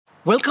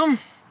Welcome!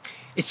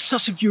 It's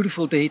such a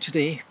beautiful day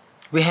today.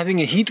 We're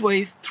having a heat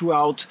wave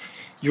throughout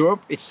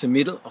Europe. It's the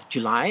middle of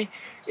July.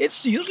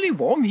 It's usually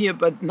warm here,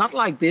 but not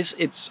like this.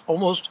 It's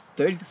almost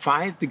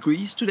 35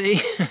 degrees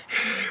today,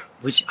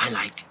 which I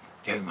like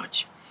very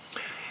much.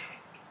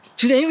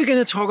 Today we're going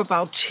to talk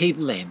about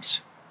table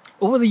lamps.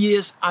 Over the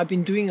years, I've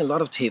been doing a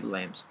lot of table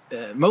lamps.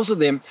 Most of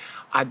them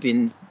I've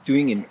been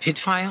doing in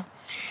pitfire.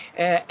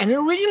 And it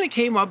originally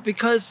came up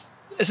because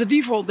as a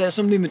default, there are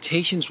some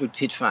limitations with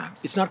pitfire.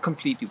 It's not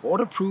completely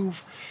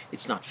waterproof,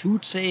 it's not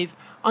food safe,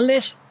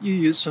 unless you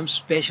use some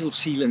special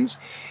sealants,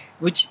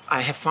 which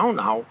I have found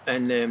out,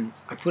 and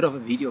I put up a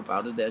video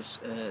about it. There's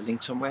a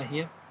link somewhere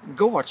here.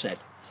 Go watch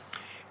that.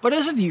 But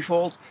as a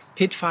default,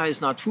 pitfire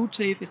is not food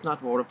safe, it's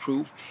not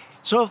waterproof.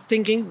 So I was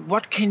thinking,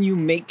 what can you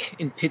make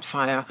in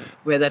pitfire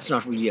where that's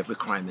not really a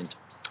requirement?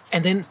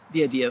 And then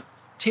the idea of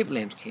table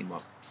lamps came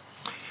up.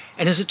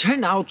 And as it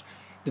turned out,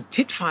 the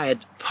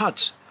pitfired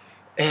pots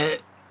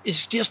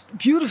is just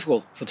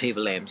beautiful for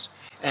table lamps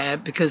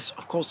because,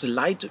 of course, the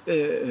light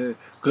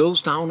glows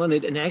down on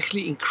it and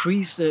actually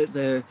increase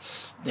the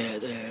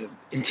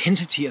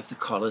intensity of the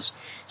colors.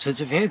 So it's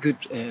a very good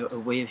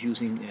way of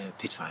using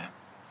pitfire.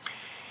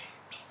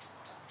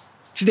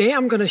 Today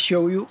I'm going to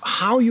show you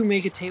how you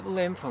make a table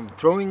lamp from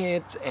throwing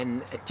it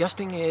and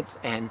adjusting it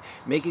and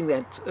making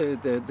that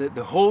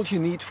the hole you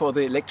need for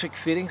the electric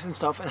fittings and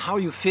stuff, and how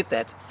you fit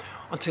that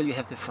until you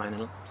have the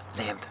final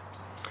lamp.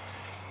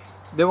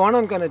 The one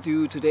I'm going to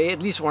do today,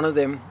 at least one of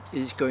them,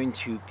 is going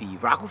to be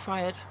Raku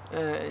fired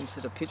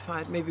instead of pit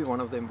fired. Maybe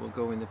one of them will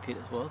go in the pit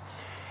as well.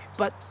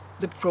 But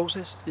the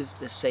process is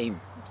the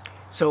same.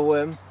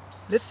 So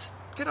let's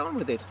get on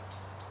with it.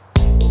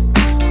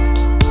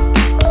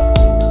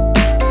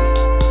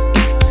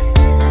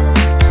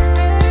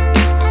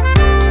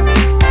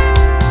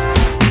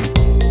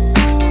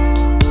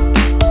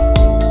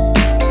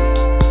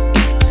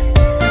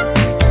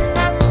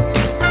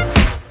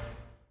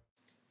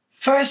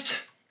 First,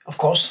 of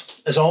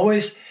course, as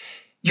always,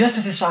 you have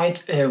to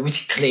decide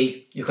which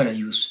clay you're going to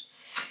use.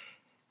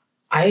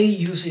 I'm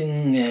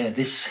using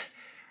this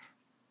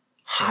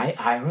high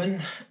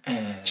iron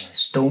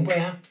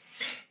stoneware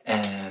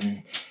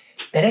that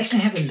actually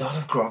have a lot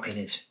of grog in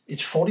it.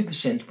 It's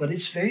 40%, but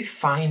it's very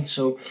fine,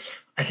 so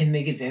I can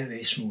make it very,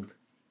 very smooth.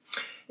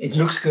 It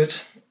looks good,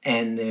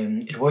 and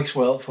it works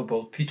well for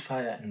both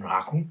pitfire and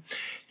Raku.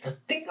 And I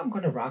think I'm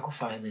going to Raku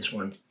fire this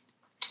one,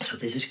 so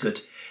this is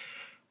good.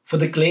 For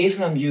the glaze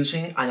I'm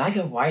using, I like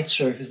a white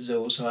surface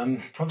though, so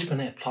I'm probably going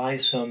to apply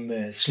some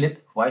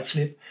white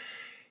slip,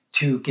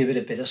 to give it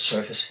a better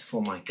surface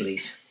for my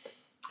glaze.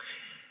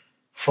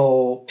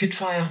 For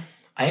pitfire,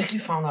 I actually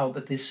found out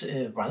that this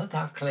rather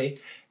dark clay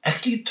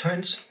actually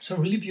turns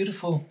some really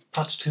beautiful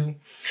pots too.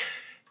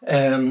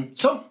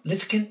 So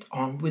let's get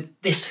on with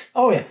this.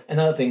 Oh yeah,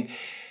 another thing.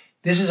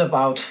 This is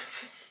about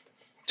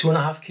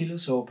 2.5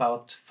 kilos, so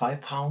about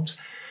 5 pounds.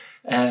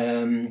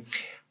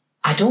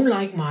 I don't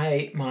like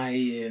my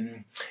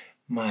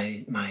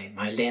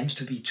lamps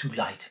to be too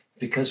light,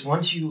 because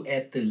once you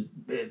add the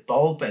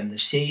bulb and the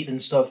shade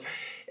and stuff,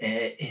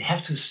 it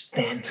has to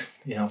stand,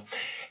 you know,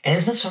 and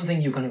it's not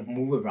something you're going to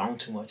move around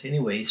too much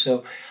anyway.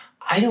 So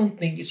I don't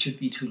think it should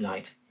be too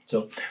light.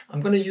 So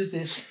I'm going to use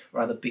this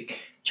rather big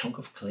chunk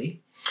of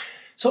clay.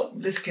 So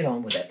let's get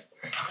on with that.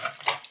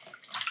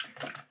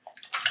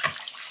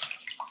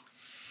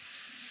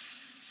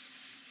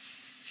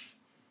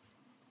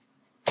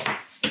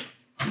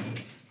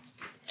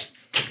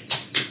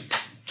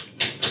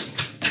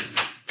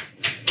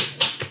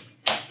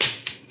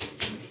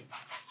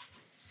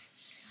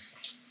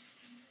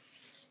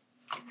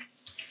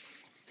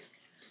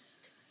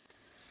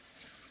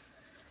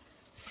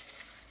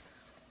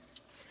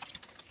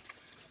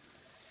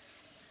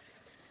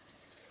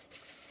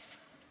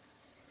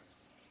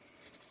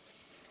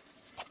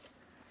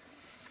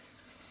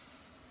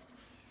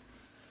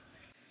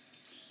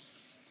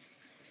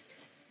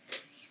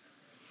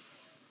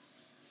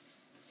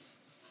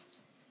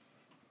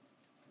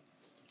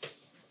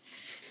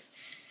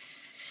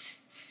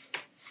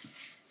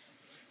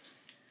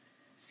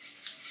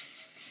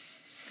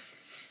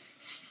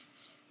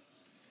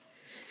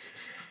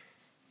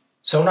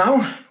 So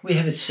now we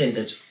have it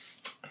centered.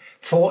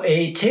 For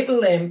a table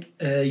lamp,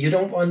 you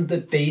don't want the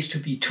base to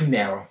be too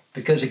narrow,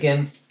 because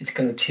again, it's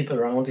going to tip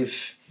around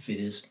if it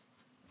is.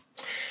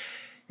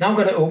 Now I'm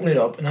going to open it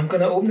up, and I'm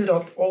going to open it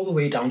up all the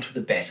way down to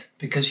the bed,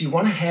 because you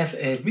want to have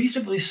a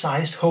reasonably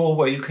sized hole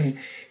where you can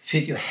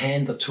fit your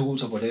hand or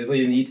tools or whatever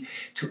you need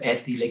to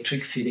add the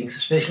electric fittings,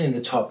 especially in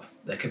the top.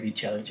 That can be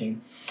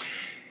challenging.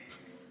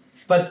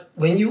 But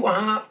when you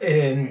are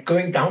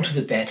going down to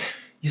the bed,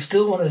 you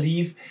still want to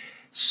leave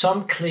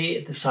some clay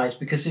at the sides,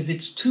 because if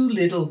it's too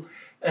little,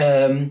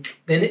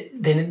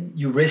 then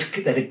you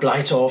risk that it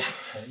glides off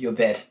your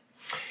bed.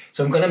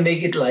 So I'm going to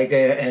make it like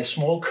a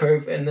small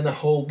curve and then a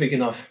hole big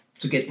enough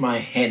to get my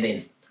hand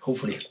in,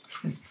 hopefully.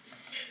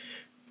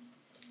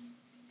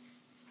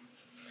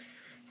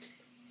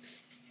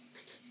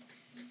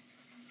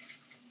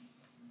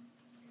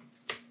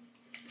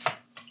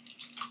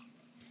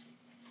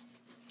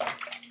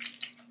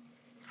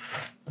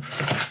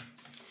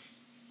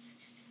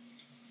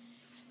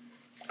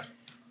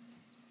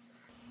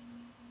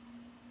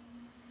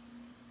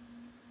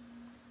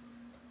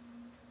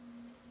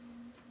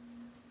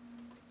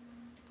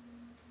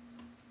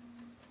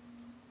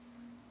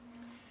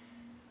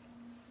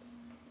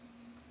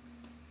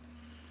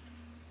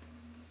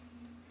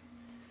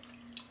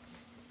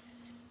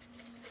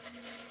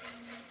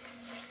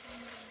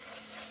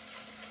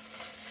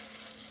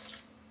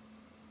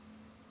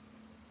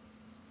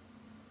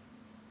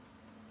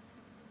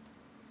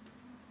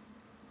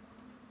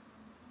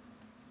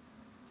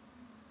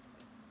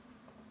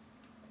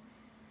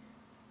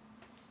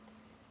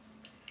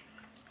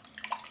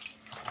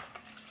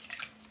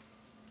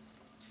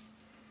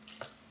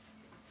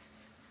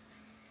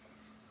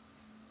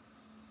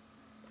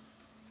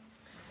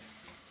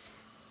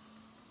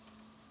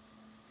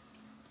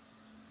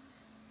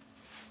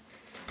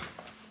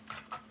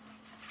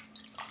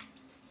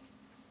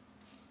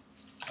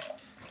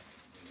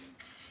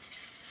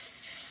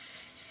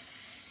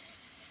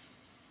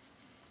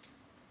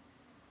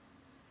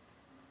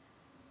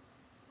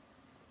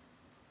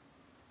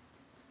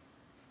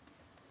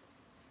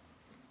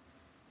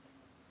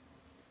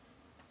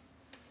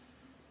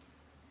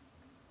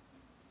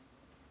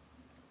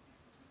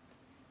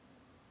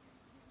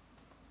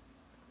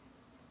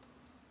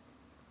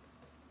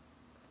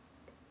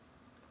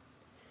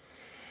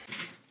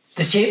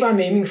 The shape I'm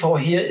aiming for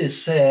here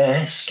is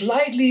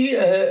slightly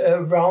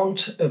a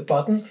round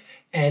bottom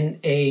and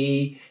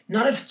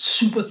not a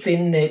super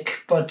thin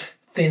neck, but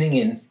thinning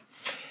in.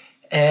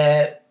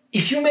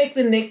 If you make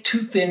the neck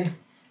too thin,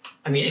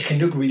 I mean, it can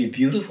look really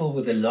beautiful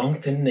with a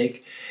long thin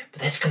neck,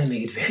 but that's going to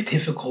make it very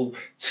difficult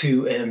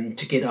to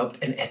get up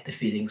and add the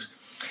fittings.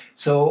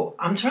 So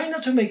I'm trying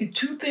not to make it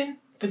too thin,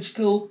 but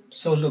still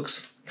so it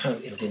looks kind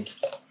of elegant.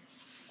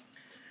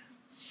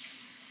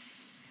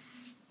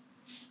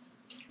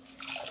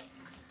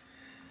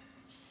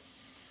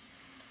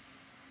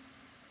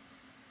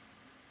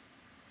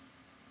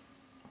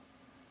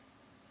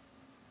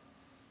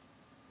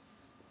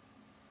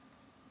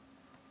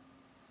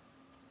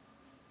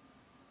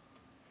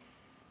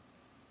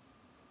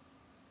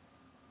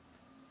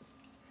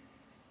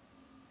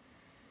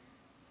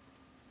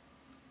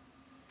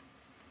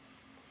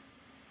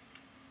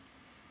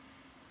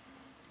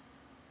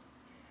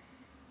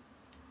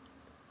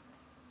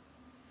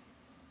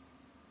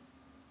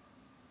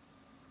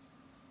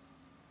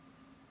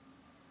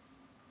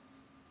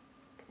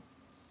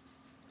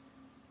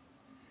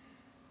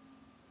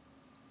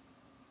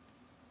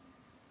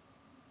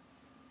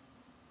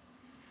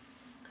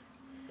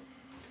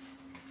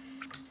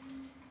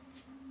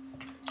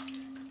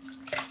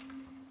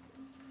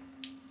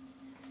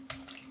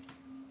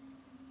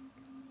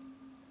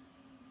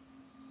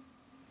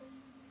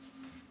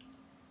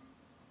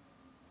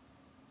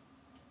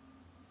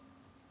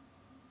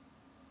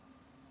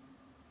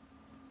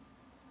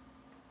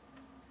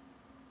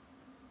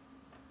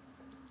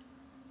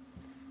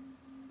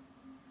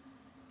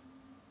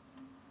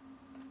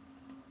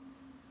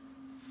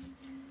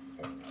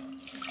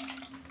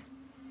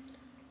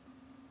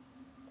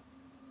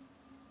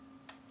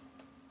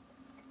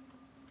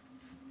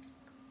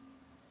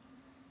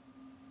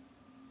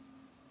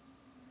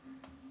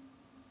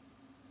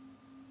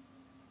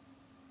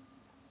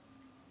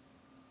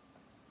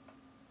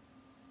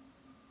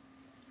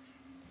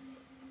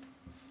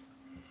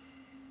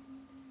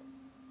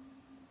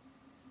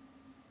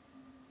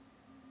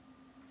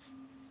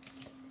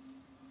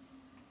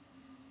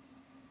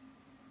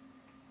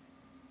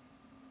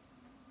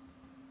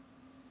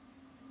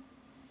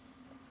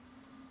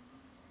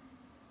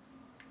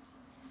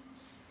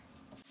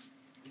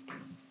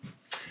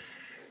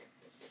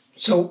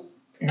 So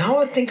now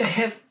I think I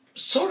have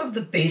sort of the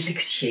basic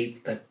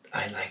shape that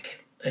I like.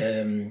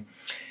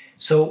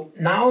 So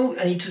now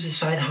I need to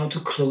decide how to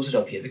close it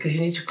up here, because you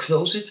need to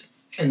close it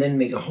and then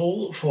make a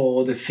hole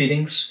for the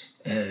fittings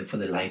for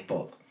the light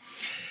bulb.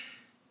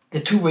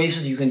 The two ways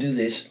that you can do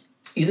this: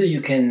 either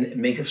you can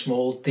make a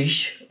small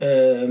dish,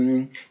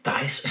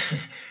 dice,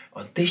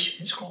 or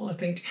dish it's called, I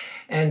think,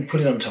 and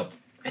put it on top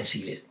and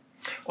seal it.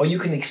 Or you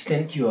can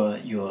extend your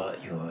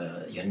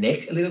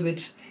neck a little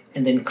bit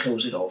and then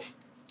close it off.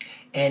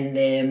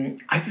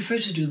 And I prefer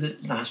to do the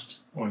last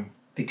one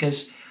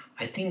because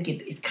I think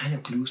it kind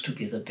of glues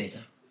together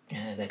better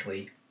that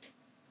way.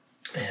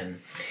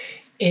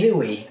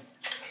 Anyway,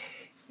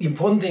 the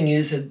important thing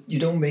is that you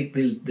don't make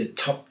the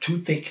top too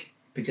thick,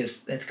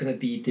 because that's going to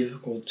be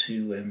difficult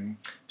to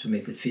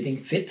make the fitting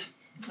fit.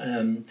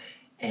 And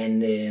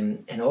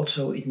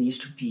also it needs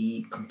to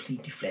be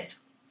completely flat.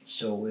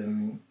 So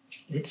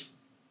let's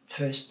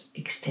first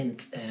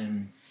extend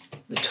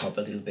the top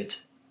a little bit.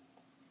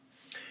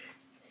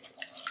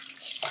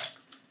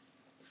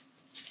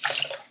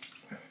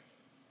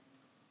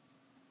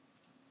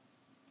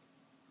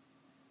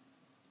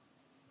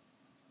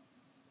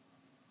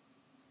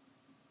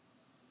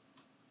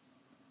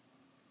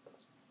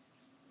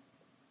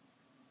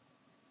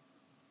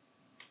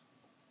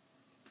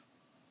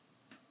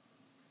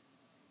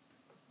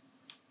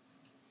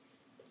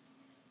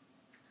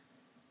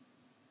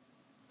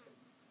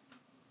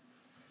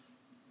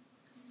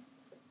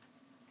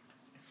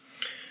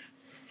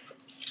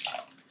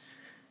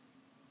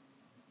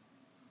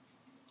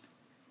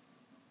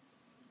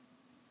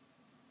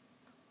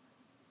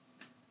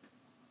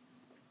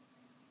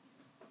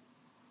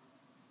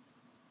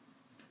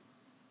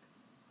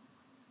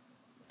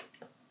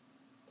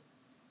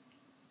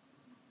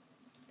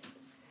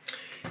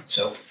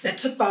 So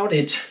that's about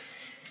it.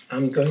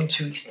 I'm going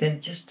to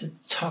extend just the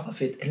top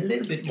of it a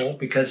little bit more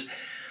because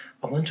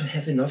I want to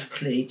have enough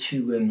clay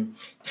to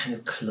kind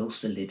of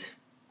close the lid.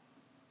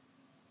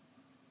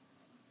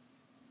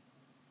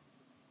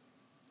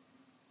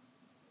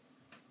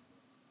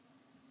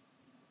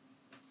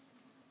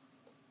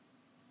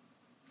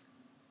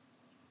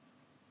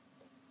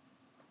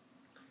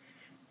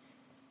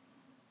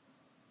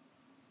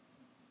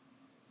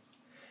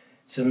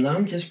 So now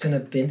I'm just going to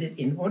bend it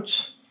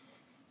inwards.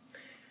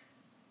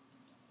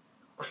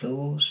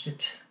 Close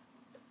it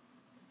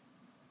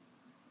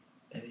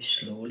very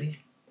slowly,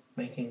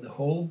 making the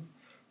hole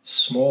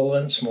smaller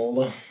and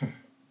smaller.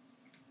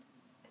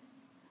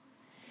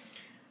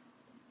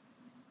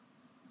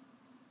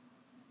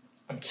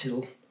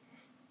 Until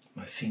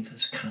my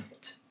fingers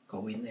can't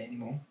go in there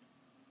anymore.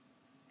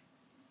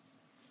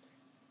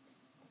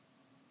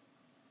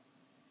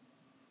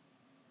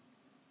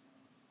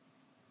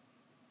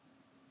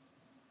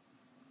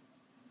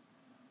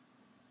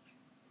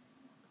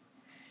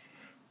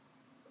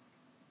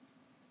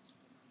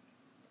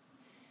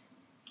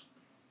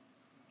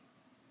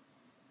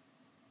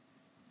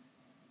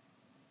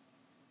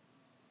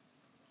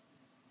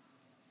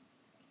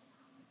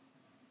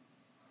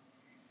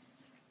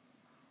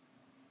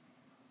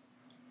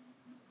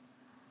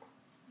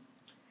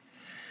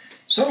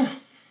 So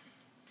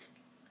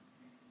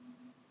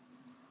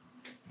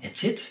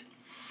that's it.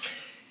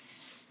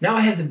 Now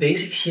I have the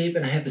basic shape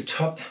and I have the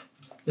top.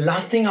 The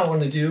last thing I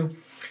want to do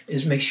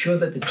is make sure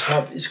that the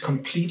top is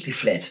completely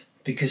flat,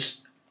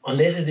 because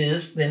unless it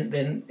is,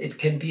 then it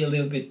can be a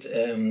little bit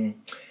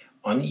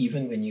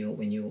uneven when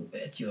you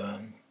add your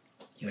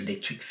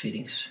electric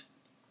fittings.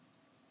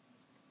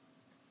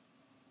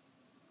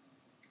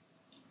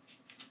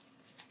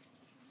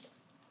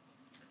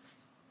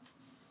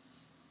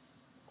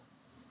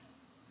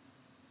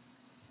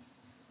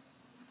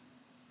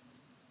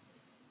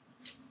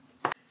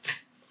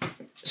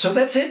 So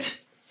that's it.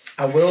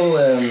 I will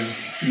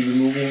be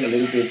removing a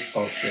little bit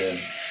of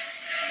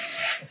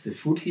the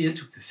foot here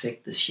to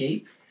perfect the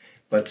shape,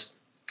 but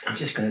I'm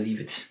just going to leave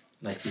it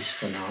like this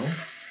for now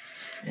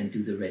and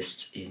do the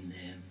rest in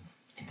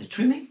the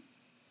trimming.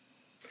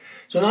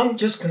 So now I'm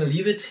just going to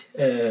leave it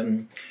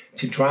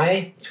to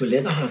dry to a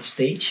leather hard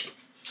stage,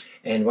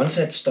 and once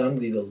that's done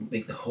we will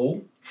make the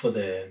hole for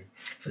the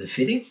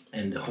fitting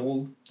and the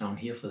hole down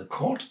here for the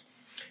cord,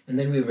 and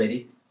then we're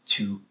ready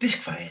to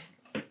bisque fire it.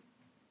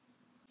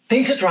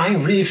 Things are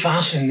drying really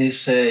fast in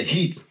this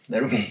heat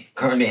that we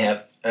currently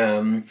have.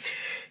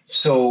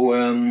 So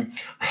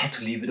I had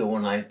to leave it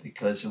overnight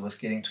because it was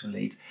getting too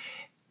late.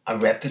 I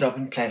wrapped it up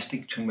in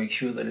plastic to make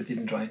sure that it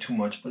didn't dry too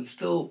much, but it's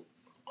still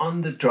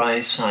on the dry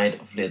side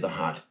of leather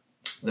hard.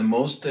 The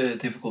most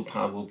difficult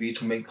part will be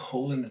to make the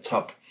hole in the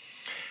top.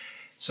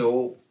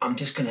 So I'm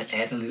just going to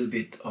add a little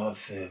bit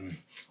of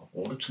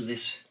water to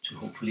this to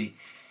hopefully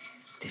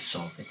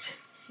dissolve it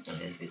a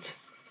little bit.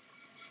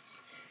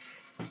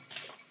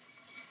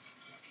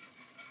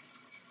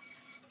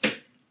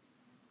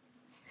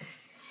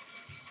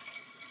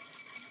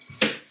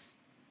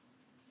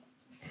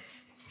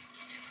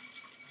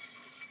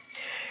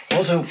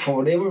 Also, for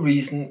whatever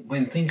reason,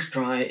 when things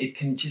dry, it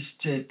can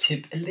just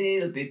tip a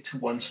little bit to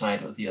one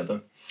side or the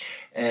other.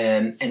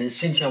 And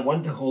since I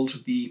want the hole to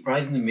be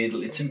right in the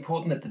middle, it's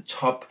important that the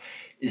top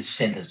is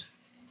centered.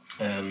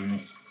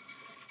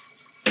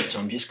 So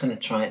I'm just going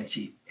to try and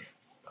see if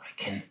I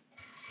can.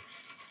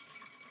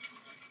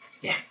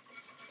 Yeah,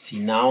 see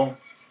now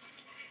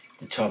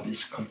the top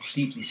is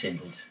completely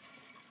centered,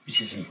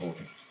 which is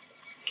important.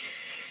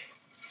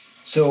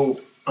 So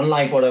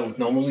unlike what I would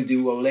normally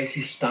do, I will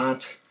actually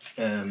start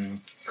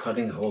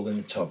cutting the hole in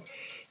the top.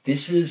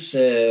 This is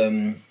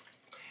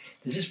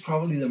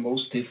probably the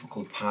most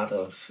difficult part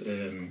of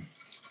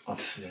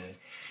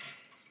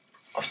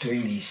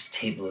doing these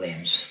table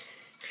lamps.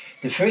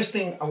 The first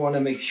thing I want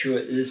to make sure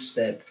is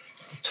that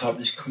the top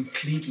is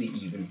completely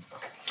even,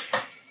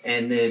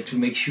 and to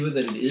make sure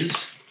that it is,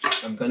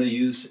 I'm going to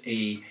use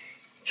a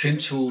trim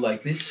tool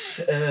like this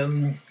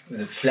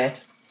with a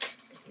flat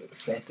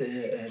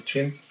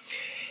trim,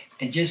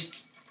 and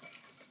just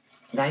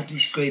lightly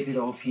scrape it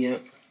off here.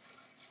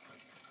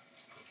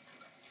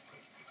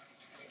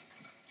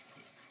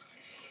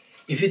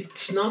 If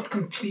it's not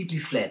completely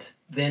flat,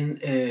 then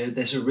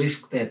there's a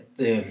risk that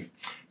the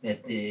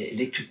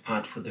electric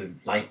part for the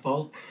light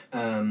bulb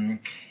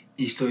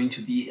is going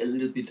to be a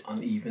little bit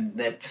uneven.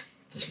 That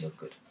doesn't look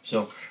good.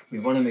 So we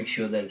want to make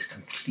sure that it's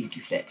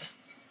completely flat.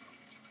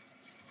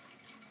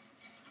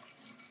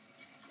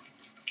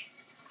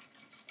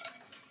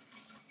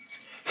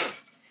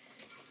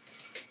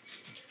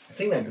 I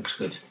think that looks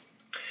good.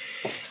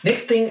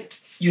 Next thing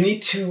you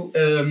need to,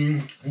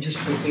 I'm just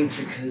looking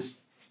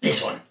because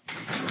this one.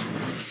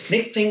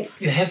 Next thing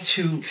you have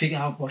to figure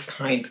out what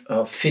kind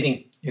of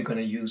fitting you're going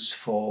to use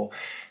for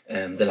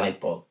the light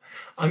bulb.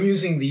 I'm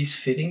using these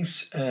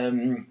fittings.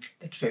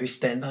 That's very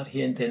standard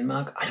here in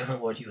Denmark. I don't know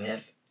what you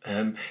have.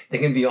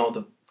 There can be all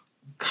the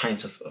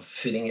kinds of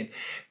fitting it,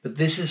 but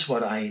this is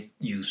what I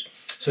use.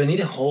 So I need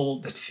a hole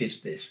that fits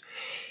this.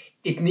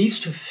 It needs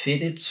to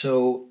fit it,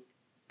 so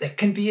there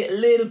can be a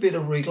little bit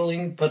of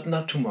wriggling, but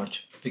not too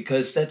much,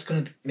 because that's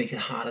going to make it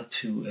harder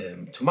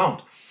to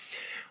mount.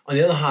 On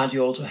the other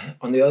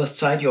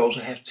side, you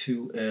also have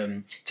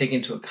to take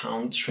into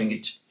account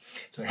shrinkage.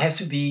 So it has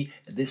to be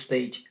at this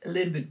stage a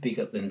little bit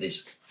bigger than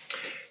this.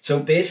 So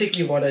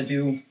basically, what I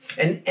do,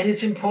 and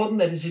it's important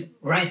that it's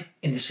right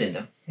in the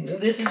center.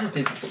 This is a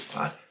difficult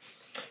part.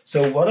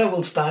 So what I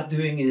will start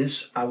doing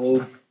is I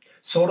will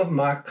sort of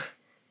mark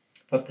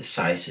what the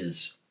size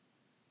is,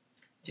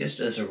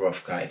 just as a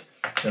rough guide.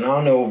 So now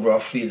I know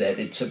roughly that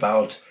it's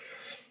about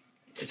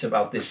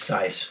this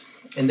size.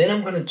 And then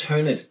I'm going to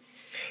turn it,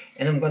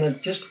 and I'm going to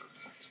just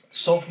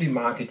softly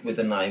mark it with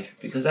a knife,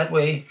 because that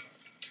way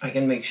I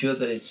can make sure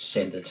that it's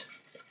centered.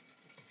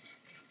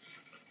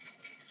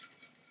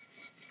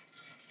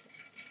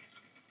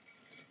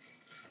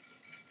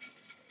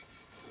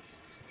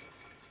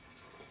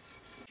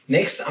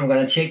 Next, I'm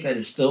going to check that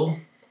it's still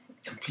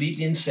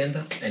completely in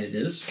center, and it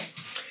is.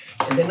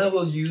 And then I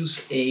will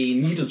use a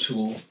needle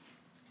tool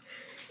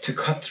to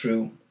cut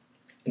through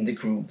in the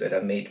groove that I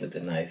made with the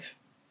knife.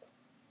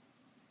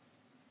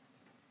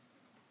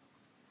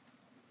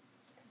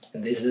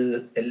 And this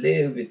is a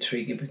little bit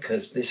tricky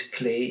because this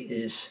clay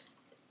is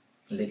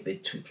a little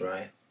bit too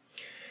dry.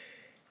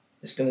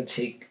 Just going to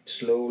take it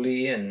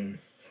slowly and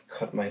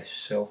cut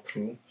myself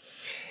through.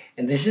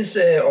 And this is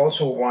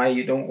also why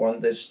you don't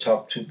want this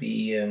top to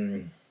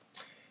be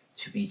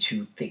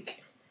too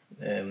thick.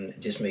 It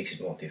just makes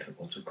it more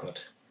difficult to cut.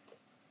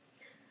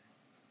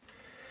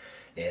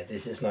 Yeah,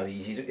 this is not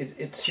easy.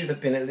 It should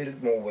have been a little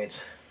more wet.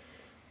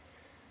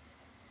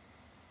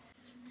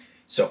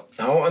 So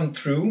now I'm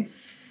through.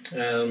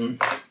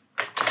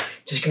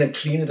 Just gonna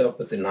clean it up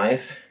with the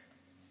knife.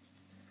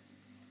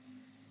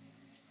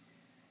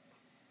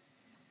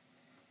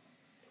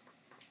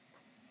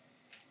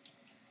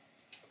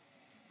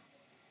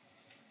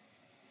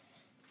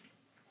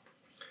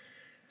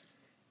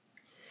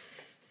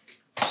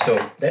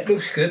 So that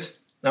looks good.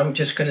 Now I'm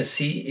just gonna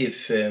see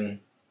if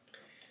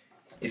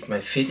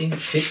my fitting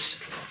fits.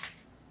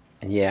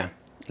 And yeah,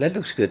 that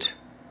looks good.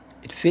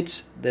 It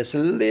fits. There's a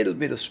little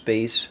bit of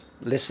space,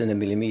 less than 1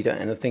 millimeter,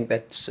 and I think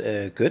that's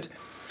good.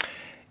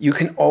 You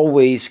can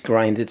always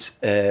grind it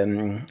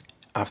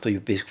after you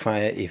bisque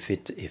fire if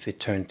it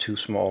turned too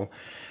small,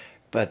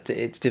 but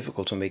it's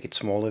difficult to make it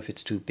smaller if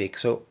it's too big.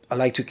 So I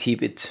like to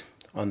keep it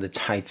on the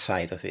tight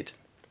side of it.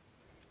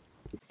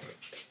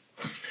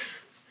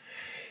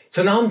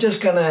 So now I'm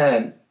just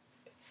gonna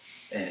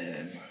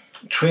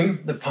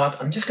trim the pot.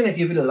 I'm just gonna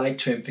give it a light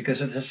trim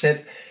because, as I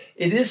said,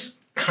 it is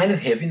kind of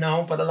heavy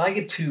now, but I like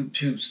it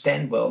to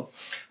stand well.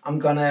 I'm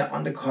gonna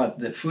undercut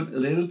the foot a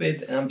little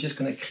bit, and I'm just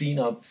gonna clean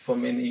up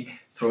from any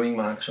throwing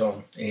marks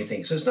or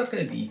anything. So it's not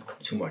gonna be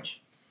too much.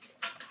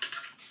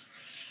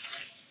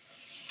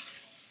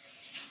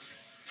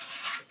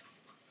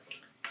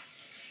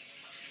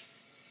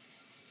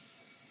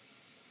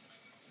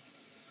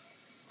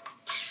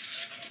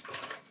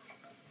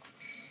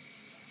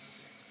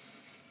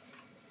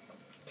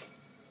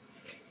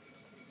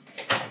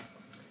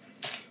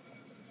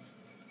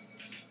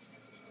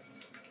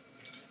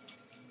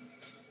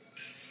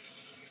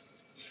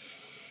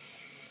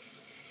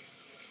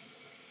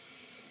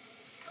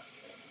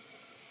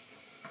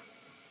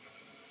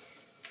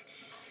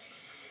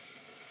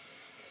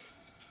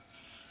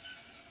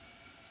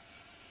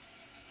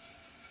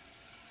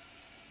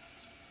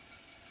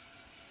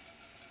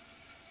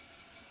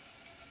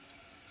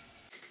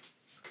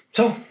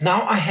 So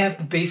now I have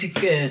the basic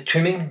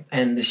trimming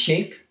and the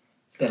shape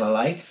that I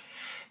like.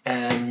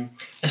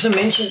 As I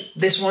mentioned,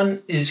 this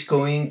one is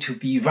going to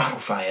be Raku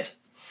fired.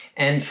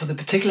 And for the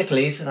particular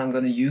glaze that I'm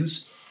going to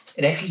use,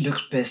 it actually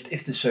looks best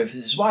if the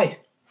surface is white.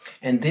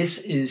 And this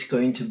is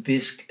going to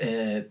bisque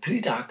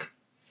pretty dark.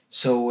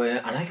 So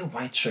I like a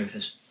white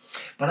surface.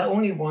 But I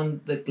only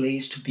want the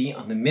glaze to be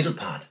on the middle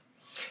part.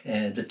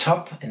 The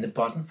top and the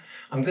bottom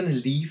I'm going to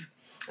leave,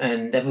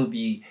 and that will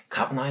be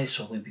carbonized,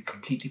 so it will be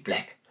completely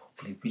black.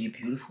 Really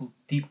beautiful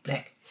deep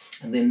black,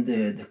 and then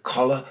the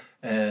color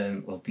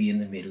will be in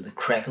the middle, the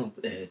crackled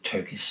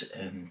turquoise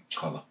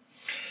color.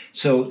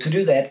 So to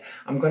do that,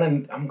 I'm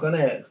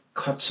gonna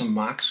cut some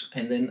marks,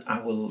 and then I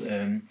will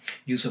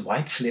use a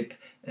white slip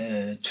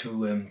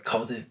to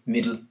cover the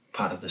middle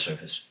part of the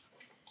surface.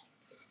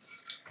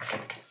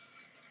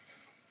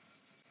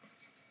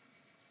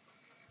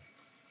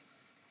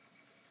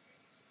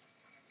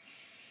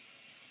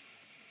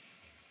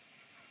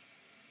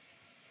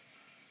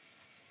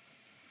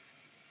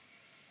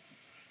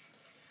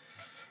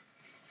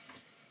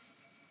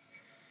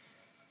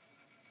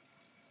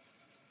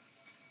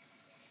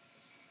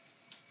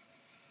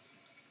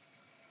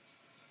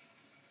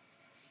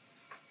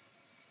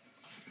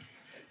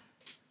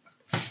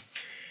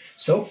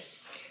 So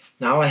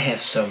now I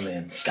have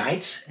some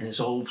guides, and it's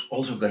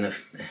also going to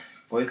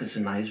work as a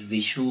nice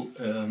visual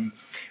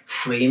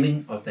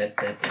framing of that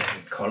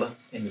color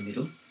in the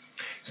middle.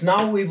 So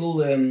now we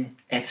will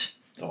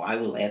I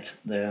will add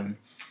the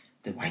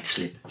white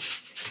slip.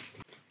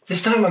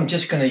 This time I'm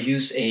just going to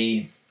use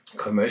a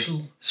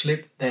commercial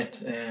slip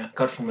that I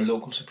got from a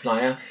local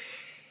supplier.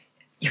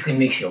 You can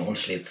mix your own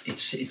slip.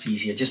 It's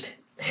easier. Just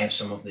have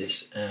some of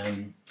this,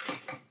 and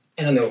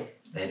I know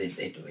that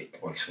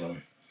it works well.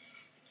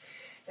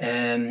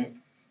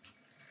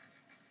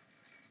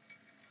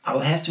 I'll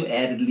have to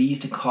add at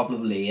least a couple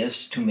of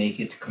layers to make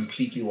it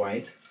completely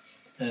white.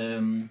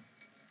 I'm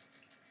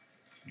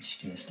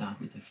just going to start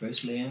with the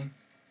first layer. I'm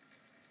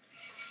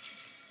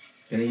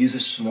going to use a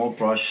small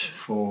brush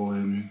for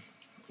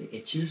the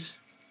edges,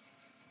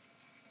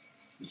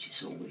 which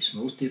is always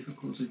most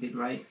difficult to get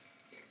right.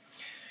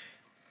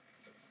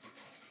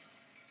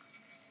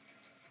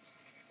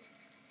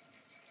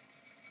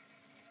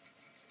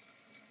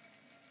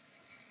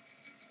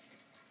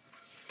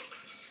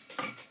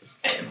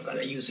 I'm going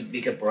to use a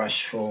bigger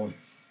brush for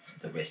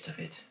the rest of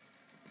it.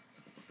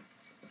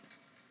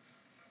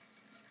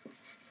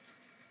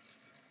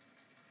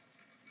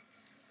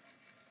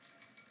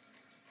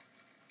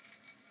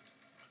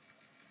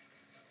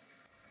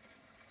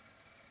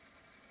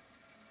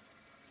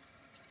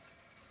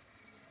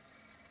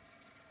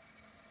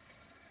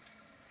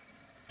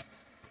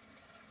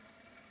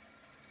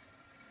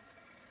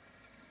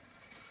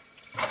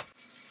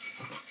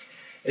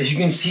 As you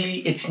can see,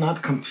 it's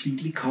not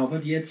completely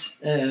covered yet.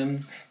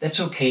 That's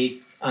okay.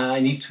 I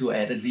need to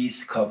add at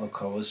least a couple of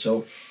covers.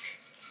 So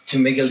to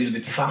make it a little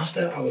bit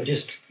faster, I will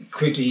just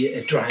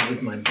quickly dry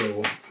with my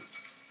blower.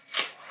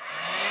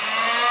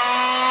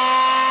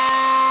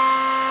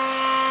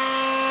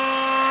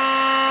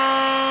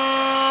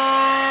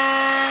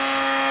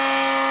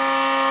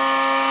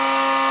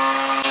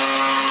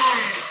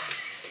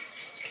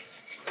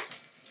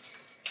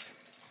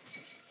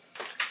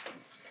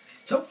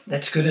 So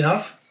that's good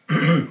enough.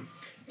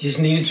 Just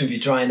needed to be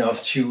dry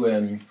enough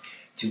to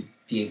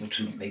be able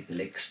to make the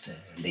next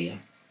layer.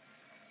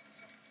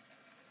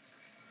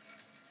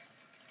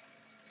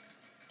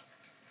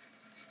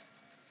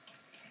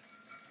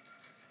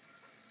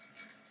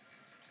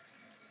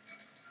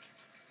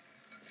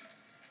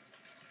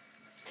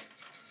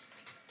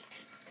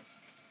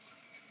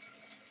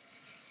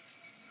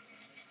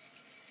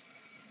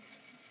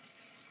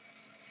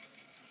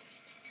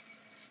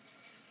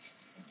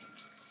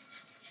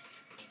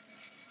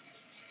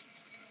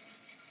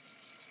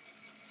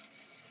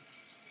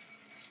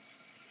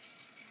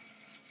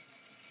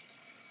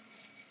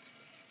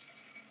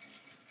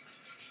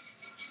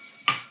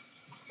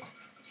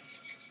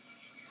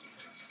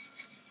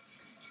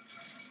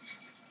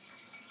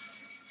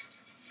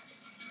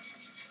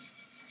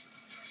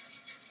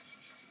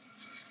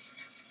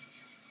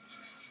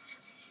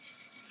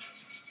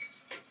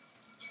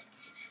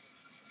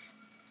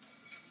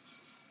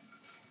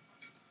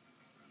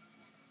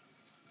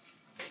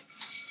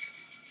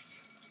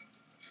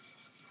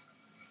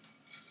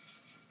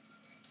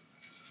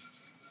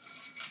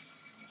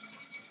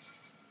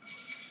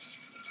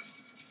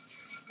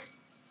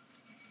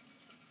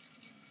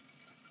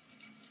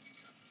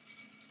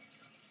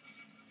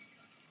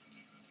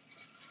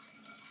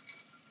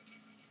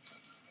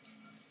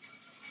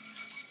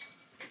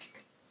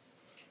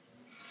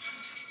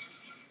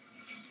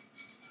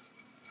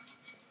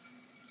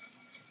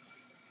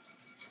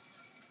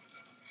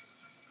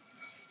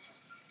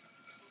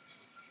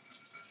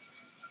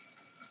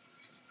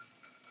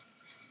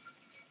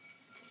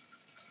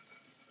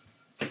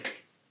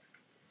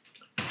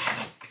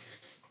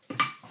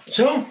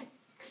 So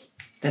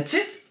that's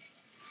it.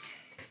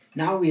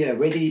 Now we are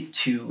ready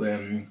to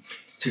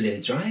let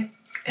it dry,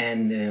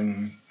 and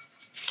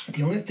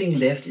the only thing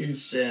left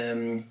is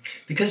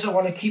because I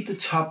want to keep the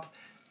top.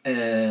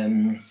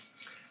 I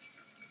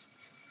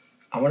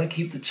want to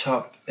keep the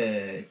top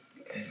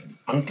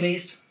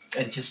unglazed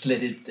and just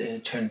let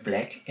it turn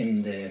black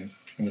in the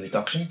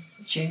reduction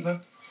chamber.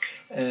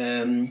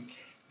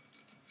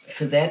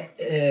 For that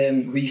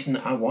reason,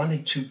 I want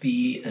it to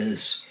be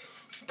as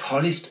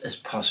polished as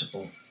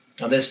possible.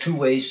 Now, there's two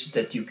ways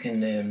that you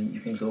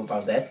can go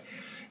about that.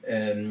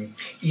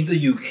 Either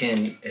you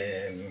can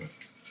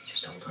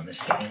just hold on a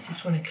second. I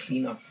just want to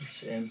clean up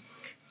this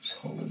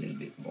hole a little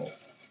bit more.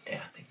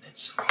 Yeah, I think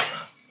that's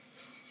enough.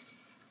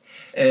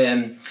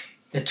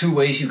 There are two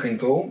ways you can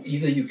go.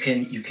 Either you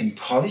can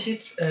polish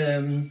it,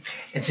 and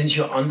since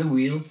you're on the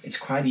wheel, it's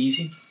quite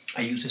easy.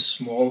 I use a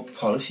small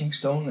polishing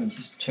stone and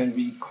just turn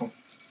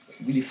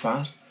really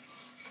fast,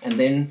 and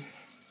then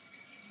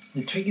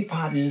the tricky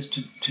part is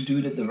to do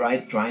it at the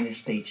right dryness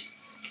stage.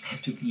 I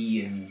have to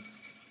be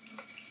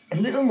a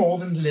little more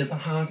than the leather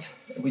hard,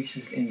 which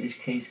is in this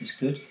case is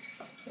good,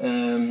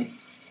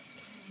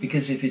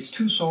 because if it's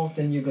too soft,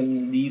 then you're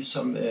going to leave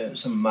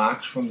some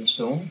marks from the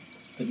stone.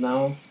 But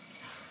now,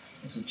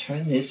 as I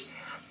turn this,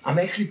 I'm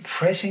actually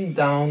pressing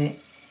down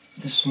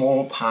the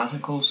small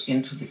particles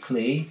into the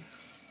clay,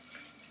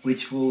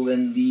 which will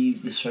then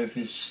leave the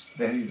surface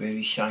very,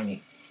 very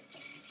shiny.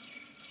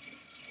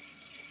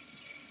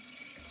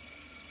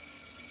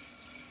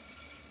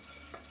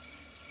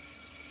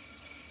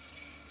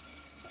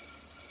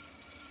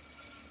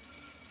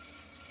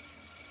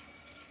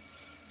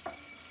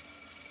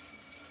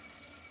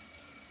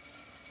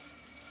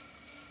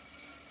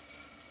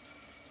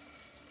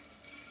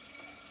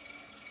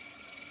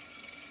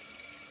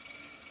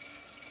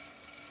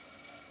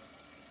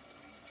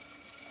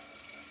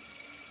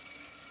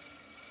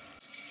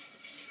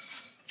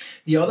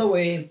 The other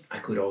way, I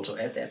could also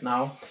add that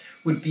now,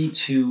 would be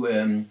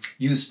to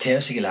use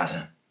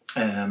terrasigillata.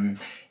 In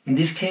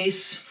this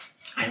case,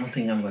 I don't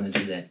think I'm going to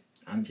do that.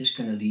 I'm just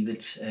going to leave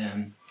it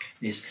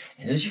this.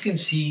 And as you can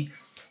see,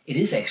 it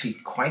is actually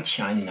quite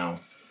shiny now.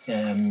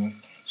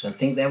 So I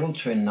think that will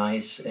turn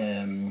nice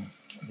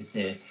with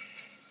the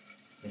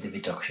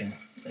reduction.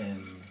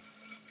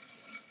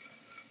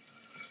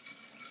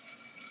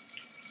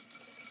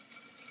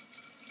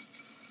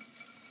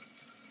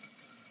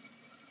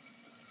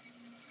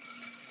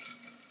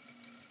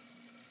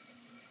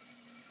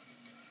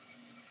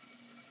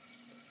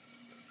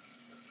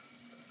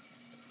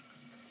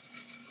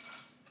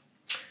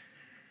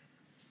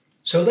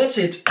 So that's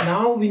it.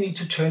 Now we need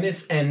to turn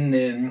it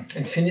and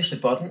finish the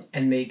button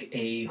and make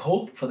a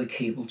hole for the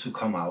cable to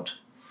come out.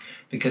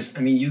 Because,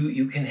 I mean,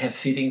 you can have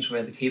fittings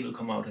where the cable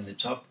come out in the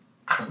top.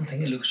 I don't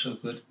think it looks so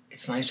good.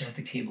 It's nice to have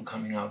the cable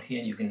coming out here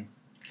and you can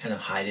kind of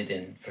hide it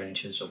in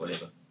furniture or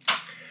whatever.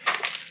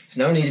 So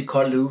now we need it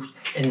cut loose.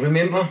 And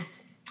remember,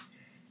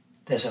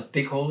 there's a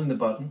big hole in the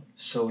button,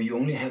 so you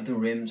only have the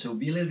rim. So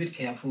be a little bit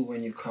careful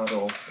when you cut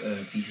off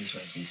pieces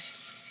like this.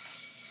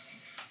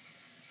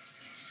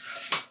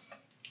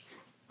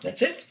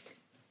 that's it.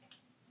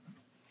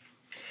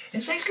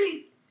 It's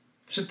actually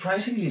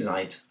surprisingly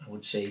light, I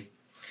would say.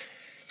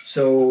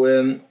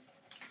 So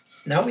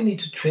now we need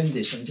to trim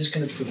this. I'm just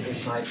going to put it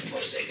aside for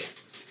a second.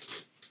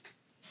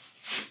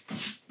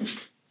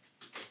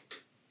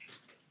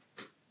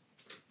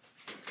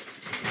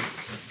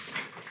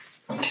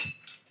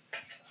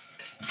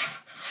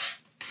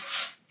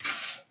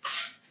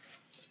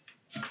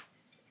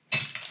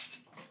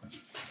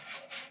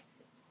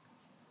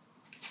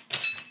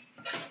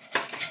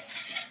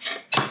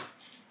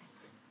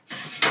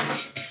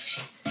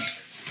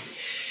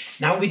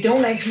 Now we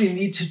don't actually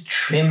need to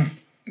trim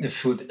the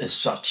foot as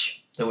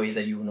such, the way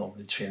that you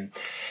normally trim.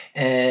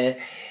 And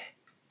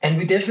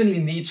we definitely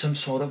need some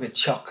sort of a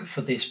chuck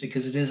for this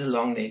because it is a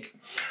long neck.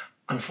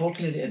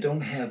 Unfortunately, I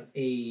don't have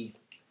a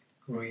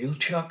real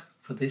chuck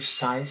for this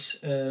size.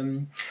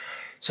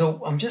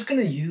 So I'm just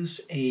gonna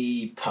use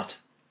a pot.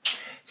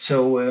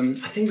 So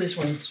I think this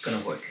one's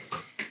gonna work.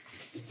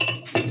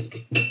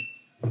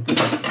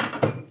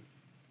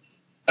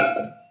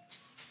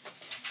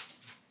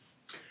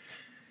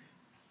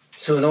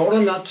 So in order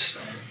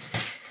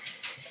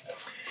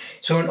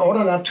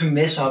not to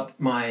mess up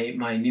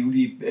my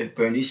newly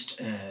burnished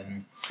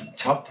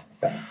top,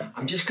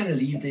 I'm just going to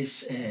leave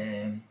this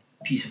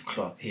piece of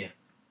cloth here.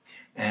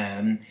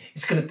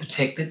 It's going to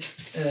protect it.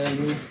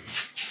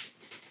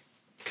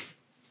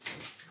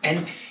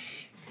 And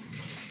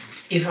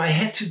if I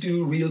had to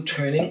do real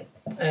turning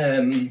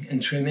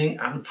and trimming,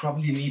 I would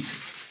probably need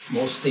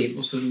more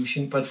stable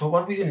solution. But for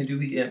what we're going to do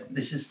here,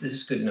 this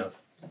is good enough.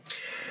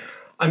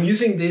 I'm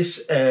using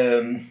this,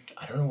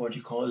 I don't know what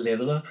you call a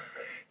leveler.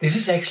 This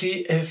is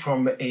actually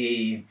from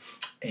a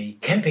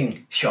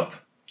camping shop.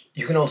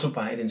 You can also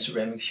buy it in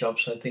ceramic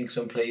shops, I think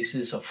some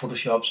places, or photo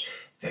shops,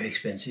 very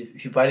expensive.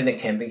 If you buy it in a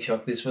camping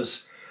shop, this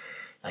was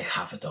like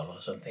 $50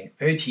 or something,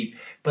 very cheap.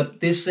 But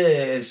this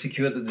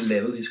secures that the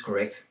level is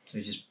correct. So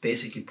you just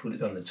basically put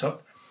it on the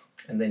top,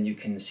 and then you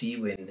can see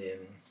when the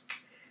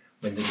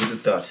little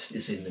dot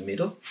is in the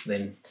middle,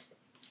 then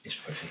it's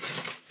perfect.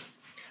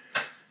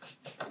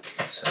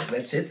 So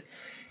that's it.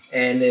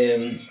 And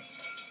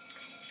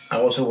I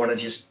also want to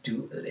just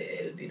do a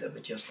little bit of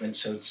adjustment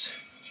so it's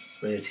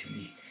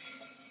relatively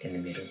in the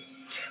middle.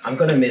 I'm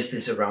going to mess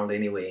this around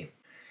anyway.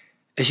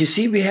 As you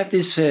see, we have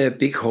this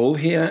big hole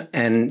here,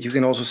 and you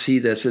can also see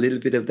there's a little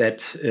bit of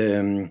that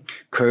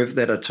curve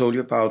that I told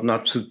you about,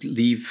 not to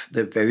leave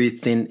the very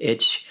thin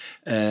edge.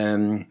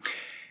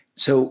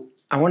 So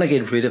I want to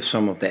get rid of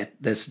some of that.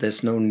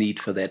 There's no need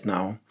for that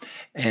now.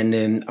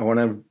 And I want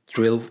to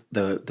drill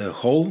the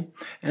hole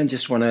and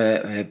just want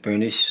to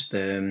burnish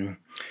the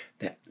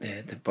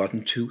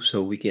bottom too,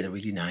 so we get a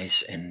really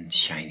nice and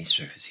shiny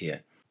surface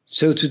here.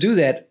 So to do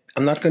that,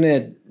 I'm not going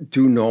to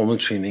do normal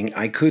trimming.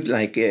 I could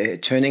like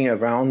turning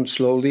around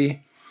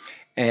slowly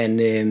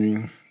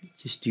and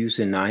just use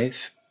a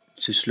knife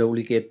to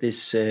slowly get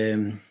this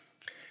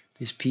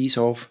this piece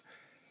off.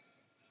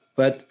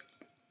 But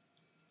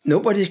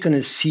nobody's going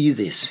to see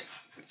this,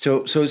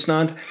 so it's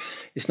not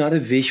a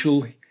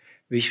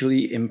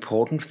visually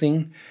important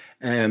thing.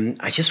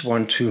 I just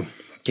want to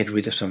get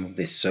rid of some of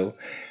this, so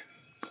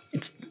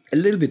it's a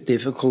little bit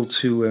difficult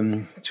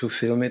to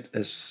film it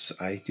as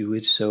I do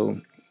it.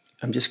 So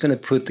I'm just going to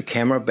put the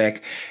camera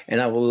back,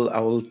 and I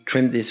will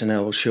trim this, and I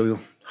will show you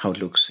how it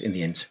looks in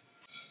the end.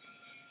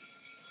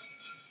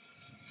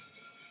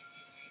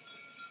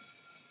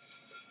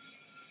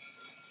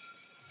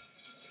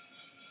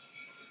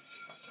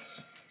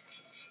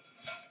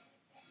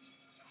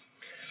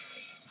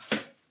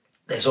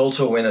 There's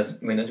also, when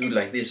I do it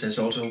like this, there's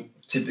also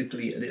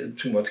typically a little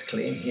too much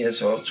clay in here,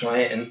 so I'll try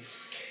and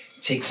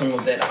take some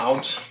of that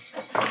out.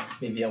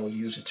 Maybe I will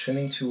use a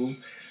trimming tool.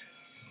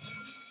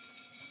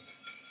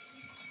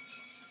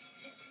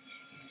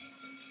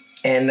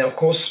 And of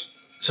course,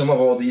 some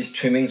of all these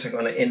trimmings are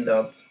going to end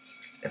up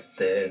at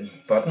the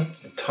bottom,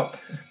 the top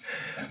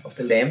of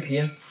the lamp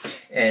here.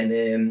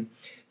 And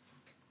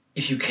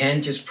if you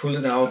can, just pull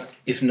it out.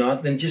 If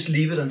not, then just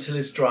leave it until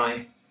it's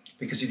dry.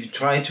 Because if you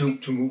try to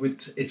move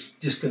it, it's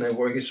just going to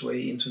work its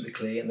way into the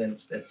clay, and then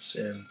that's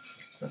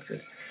it's not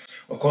good.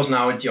 Of course,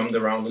 now it jumped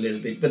around a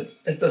little bit,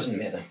 but that doesn't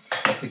matter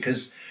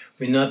because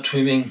we're not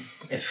trimming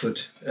a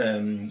foot,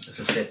 as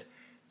I said.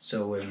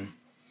 So let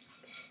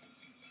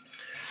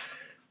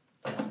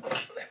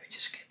me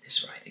just get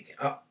this right again.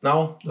 Oh,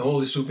 now the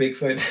hole is too big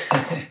for it.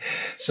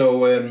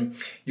 So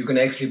you can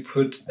actually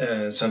put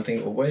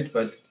something over it,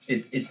 but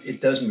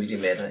it doesn't really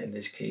matter in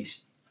this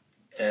case.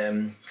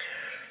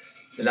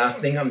 The last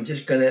thing, I'm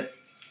just gonna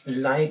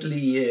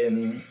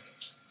lightly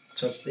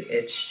touch the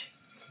edge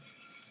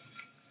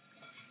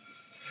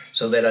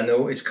so that I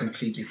know it's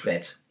completely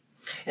flat.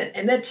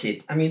 And that's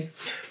it. I mean,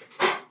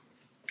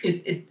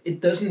 it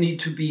doesn't need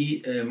to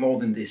be more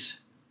than this.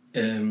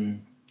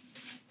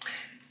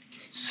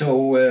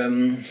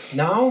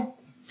 Now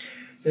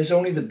there's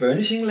only the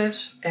burnishing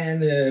left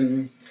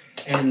and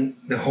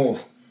the hole.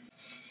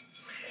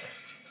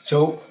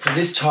 So for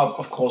this top,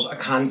 of course, I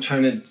can't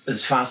turn it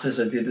as fast as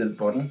I did at the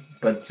bottom,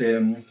 but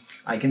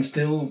I can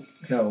still,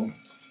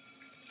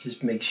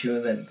 Just make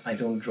sure that I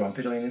don't drop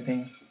it or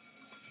anything.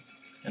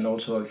 And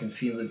also I can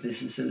feel that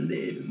this is a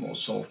little more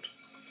soft,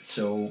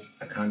 so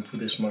I can't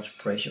put as much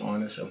pressure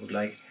on as I would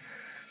like.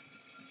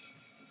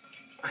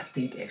 I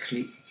think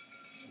actually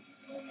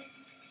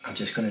I'm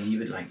just gonna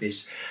leave it like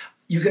this.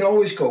 You can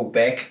always go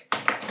back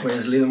when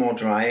it's a little more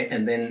dry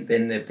and then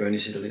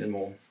burnish it a little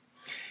more.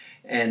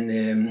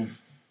 And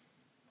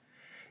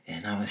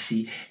now I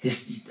see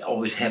this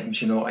always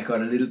happens, you know. I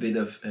got a little bit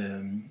of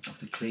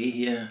the clay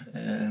here,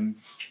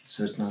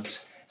 so it's not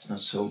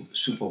so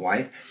super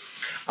white.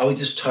 I will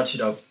just touch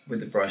it up with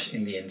the brush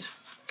in the end.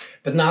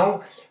 But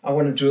now I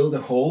want to drill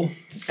the hole,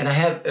 and I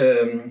have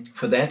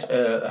for that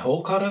a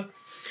hole cutter.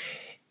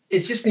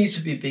 It just needs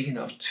to be big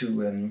enough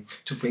to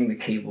bring the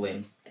cable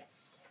in.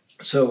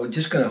 So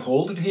just gonna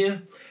hold it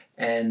here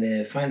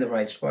and find the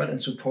right spot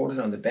and support it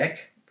on the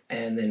back,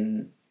 and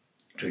then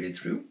drill it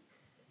through.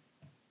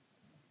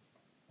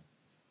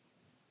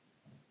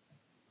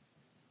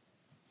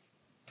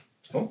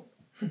 Oh,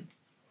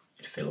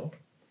 it fell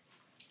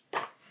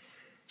off.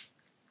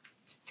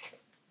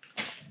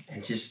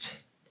 And just,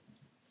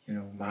 you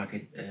know, mark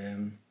it,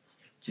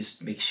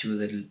 just make sure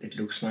that it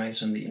looks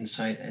nice on the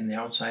inside and the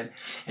outside,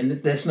 and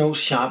that there's no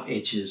sharp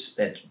edges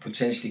that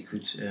potentially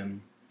could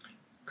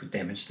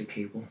damage the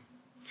cable.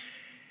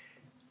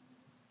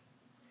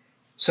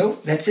 So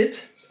that's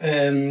it.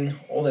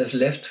 All that's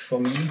left for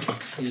me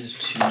is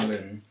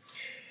to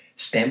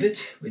stamp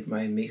it with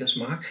my maker's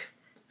mark,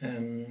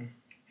 and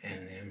I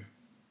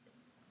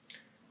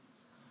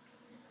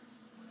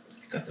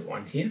got the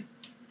one here,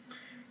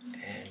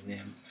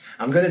 and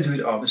I'm gonna do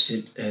it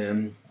opposite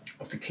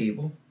of the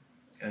cable.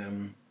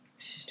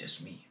 This is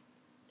just me.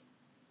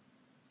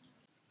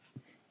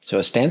 So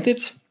I stamped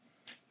it,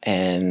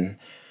 and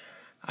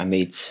I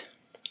made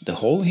the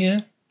hole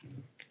here,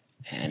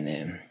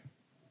 and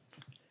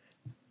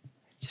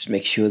just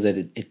make sure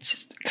that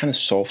it's kind of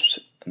soft.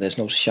 There's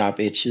no sharp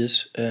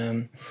edges.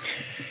 And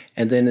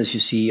then, as you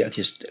see, I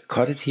just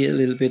cut it here a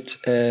little bit,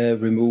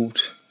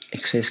 removed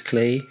excess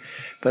clay,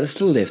 but I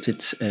still left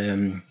it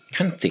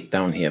kind of thick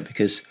down here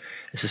because,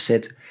 as I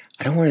said,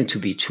 I don't want it to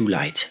be too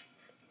light.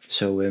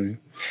 So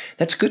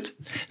that's good.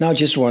 Now I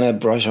just want to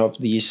brush up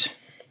these.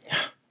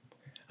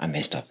 I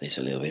messed up this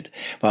a little bit,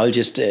 but I'll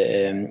just,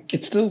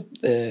 it's still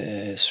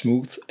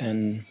smooth,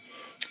 and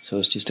so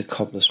it's just a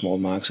couple of small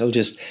marks. I'll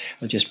just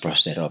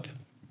brush that up.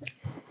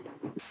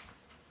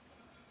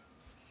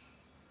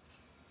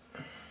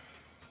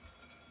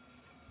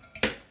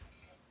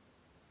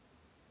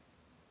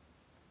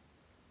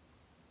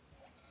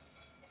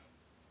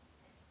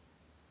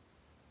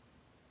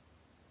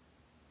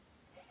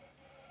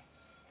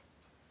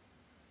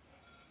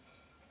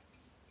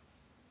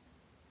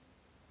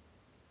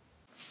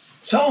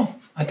 So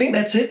I think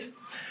that's it.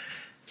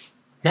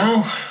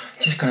 Now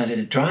just gonna let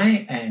it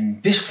dry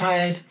and bisque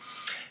fire it,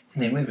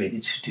 and then we're ready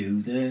to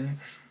do the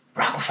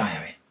Raku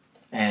fire.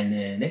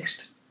 And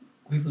next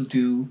we will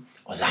do,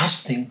 or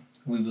last thing,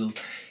 we will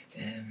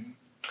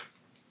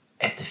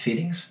add the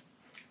fittings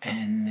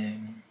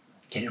and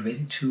get it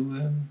ready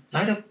to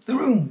light up the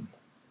room.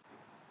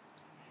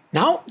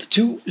 Now the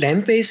two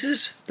lamp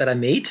bases that I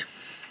made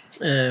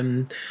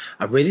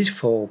are ready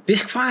for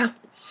bisque fire.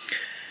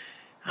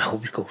 I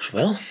hope it goes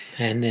well,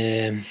 and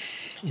in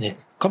a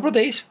couple of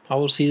days I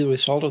will see the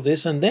result of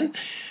this, and then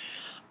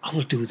I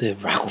will do the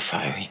Raku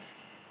firing.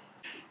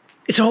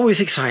 It's always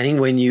exciting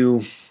when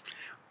you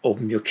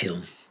open your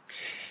kiln.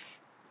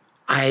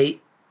 I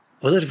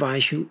will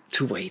advise you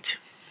to wait.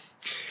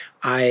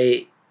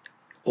 I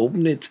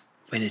open it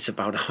when it's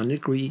about 100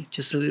 degrees,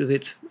 just a little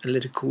bit, and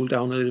let it cool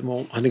down a little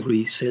more, 100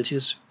 degrees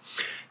Celsius.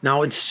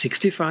 Now it's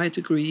 65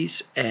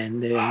 degrees,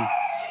 and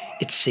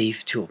it's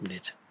safe to open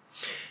it.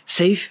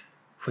 Safe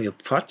for your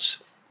pots,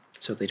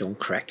 so they don't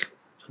crack,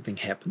 something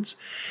happens,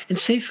 and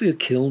safe for your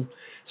kiln,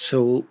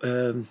 so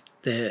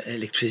the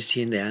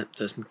electricity in there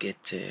doesn't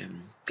get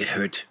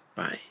hurt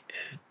by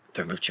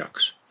thermal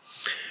shocks.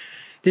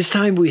 This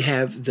time we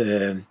have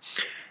the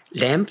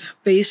lamp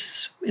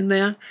bases in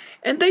there,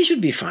 and they should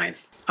be fine.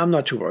 I'm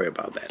not too worried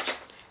about that.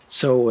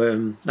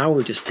 So now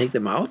we'll just take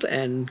them out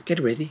and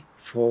get ready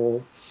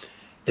for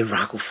the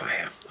Raku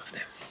fire of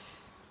them.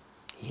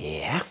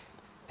 Yeah,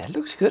 that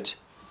looks good.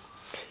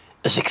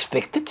 As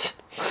expected.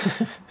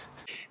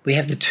 We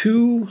have the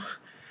two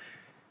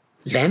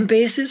lamp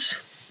bases.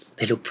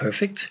 They look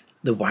perfect.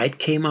 The white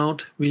came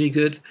out really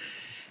good.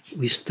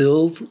 We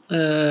still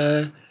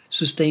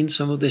sustained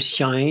some of the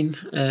shine,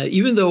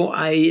 even though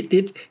I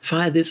did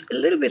fire this a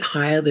little bit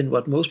higher than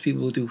what most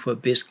people do for a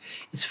bisque.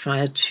 It's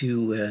fired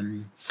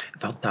to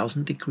about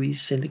 1000 degrees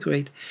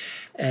centigrade,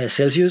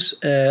 Celsius.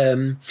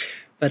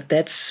 But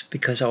that's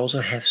because I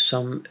also have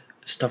some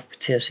stuff with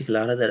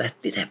tercicolata that I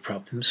did have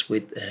problems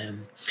with,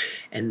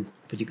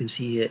 but you can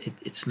see here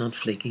it's not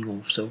flaking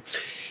off, so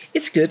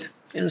it's good,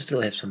 and I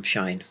still have some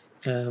shine.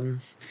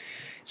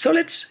 So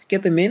let's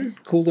get them in,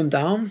 cool them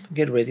down,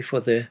 get ready for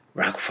the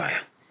Raku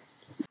fire.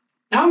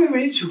 Now we're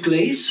ready to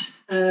glaze.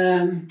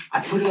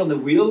 I put it on the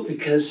wheel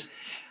because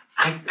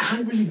I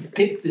can't really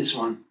dip this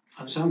one,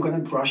 so I'm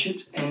going to brush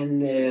it,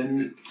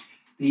 and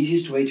the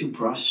easiest way to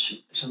brush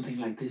something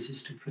like this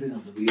is to put it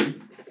on the wheel.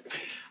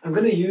 I'm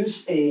going to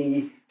use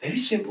a very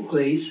simple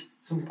glaze.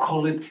 Some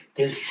call it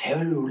del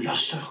ferro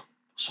luster,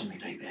 something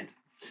like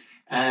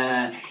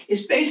that.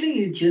 It's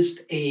basically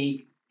just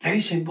a very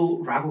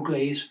simple Raku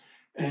glaze,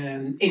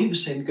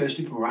 80%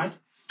 Guernsey Barat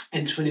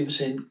and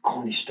 20%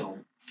 Cornish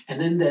stone. And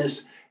then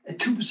there's a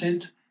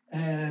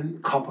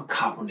 2% copper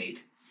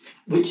carbonate,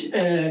 which,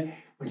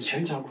 when it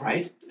turns out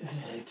right,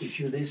 gives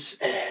you this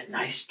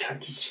nice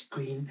turquoise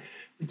green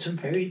with some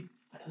very,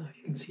 I don't know if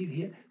you can see it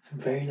here, some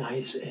very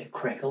nice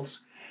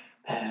crackles.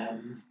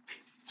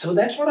 So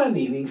that's what I'm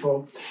aiming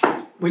for.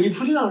 When you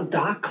put it on a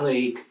dark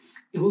clay,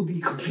 it will be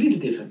completely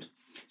different.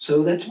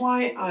 So that's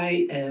why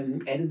I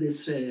added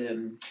this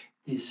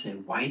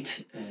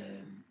white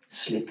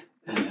slip.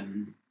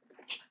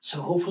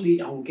 So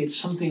hopefully I will get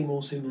something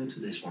more similar to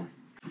this one.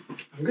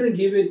 I'm going to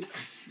give it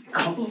a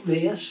couple of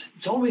layers.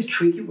 It's always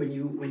tricky when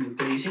you're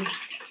glazing.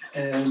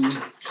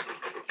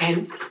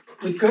 And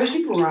with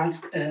Guernsey Barat,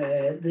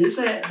 there's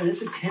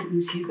a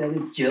tendency that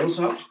it gels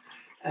up.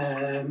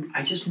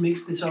 I just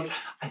mix this up.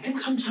 I think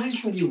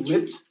sometimes when you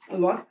whip a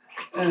lot,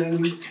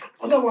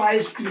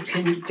 otherwise you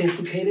can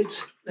defecate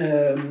it.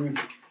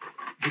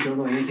 If you don't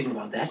know anything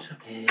about that,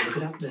 look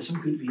it up. There's some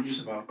good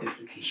videos about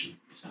defecation.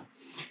 So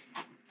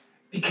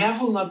be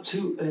careful not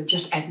to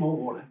just add more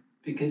water,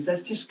 because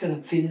that's just going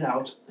to thin it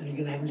out and you're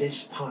going to have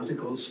less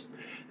particles.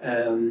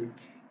 You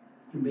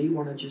may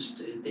want to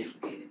just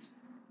defecate it.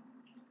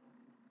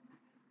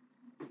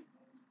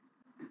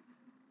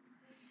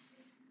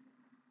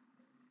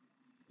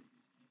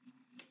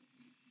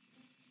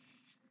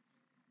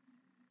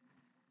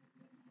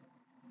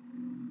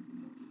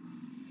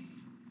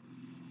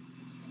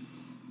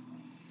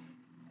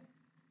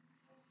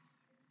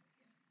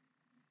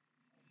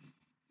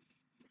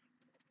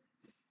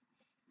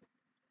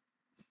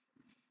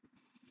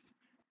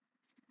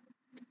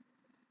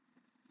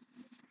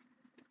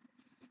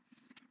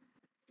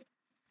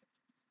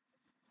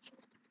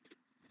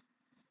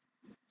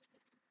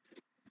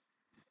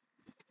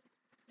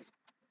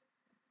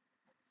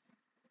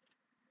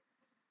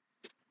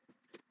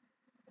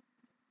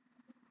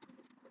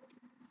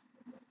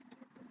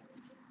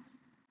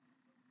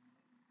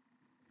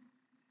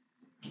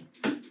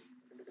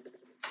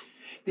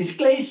 This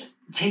glaze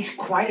takes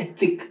quite a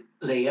thick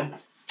layer.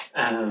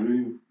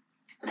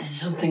 This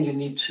is something you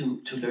need to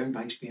learn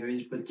by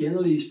experience, but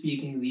generally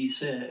speaking,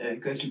 these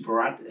Guernsey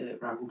Barat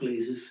Raku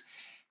glazes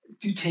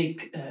do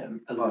take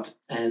a lot,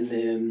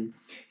 and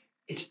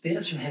it's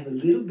better to have a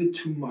little bit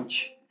too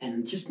much,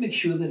 and just make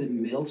sure that it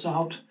melts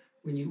out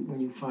when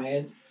you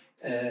fire it,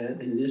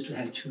 than it is to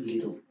have too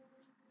little.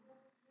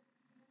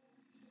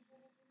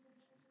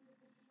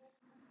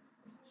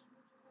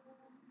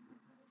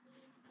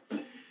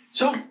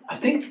 So I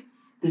think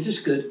this is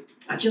good.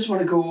 I just want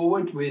to go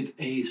over it with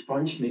a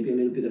sponge, maybe a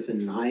little bit of a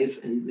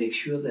knife, and make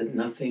sure that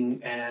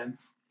nothing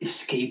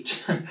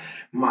escaped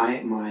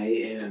my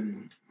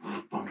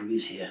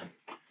boundaries here.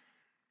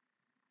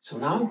 So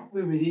now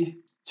we're ready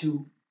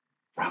to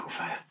Raku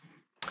fire.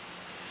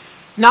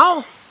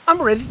 Now I'm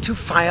ready to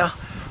fire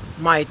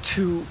my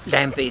two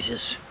lamp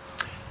bases.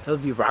 They'll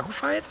be Raku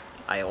fired.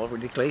 I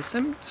already glazed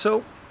them,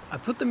 so I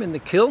put them in the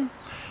kiln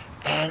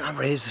and I'm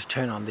ready to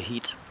turn on the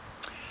heat.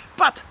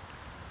 But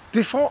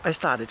before I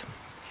started,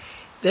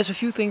 there's a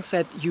few things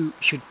that you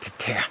should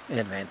prepare in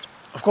advance.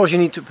 Of course, you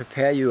need to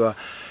prepare your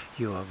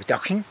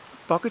reduction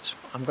buckets.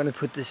 I'm going to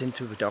put this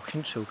into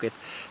reduction to get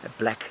a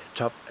black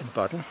top and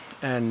bottom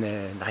and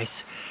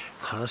nice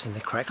colors in the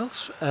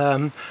crackles.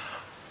 But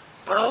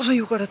also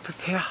you've got to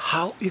prepare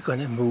how you're going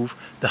to move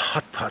the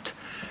hot pot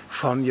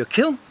from your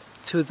kiln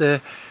to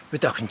the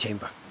reduction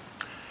chamber.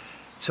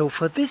 So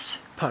for this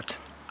pot,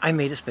 I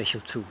made a special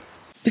tool.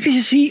 Because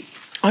you see,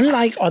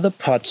 unlike other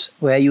pots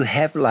where you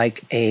have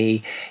like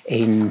a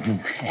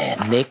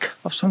neck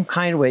of some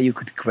kind where you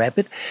could grab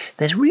it,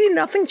 there's really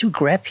nothing to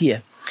grab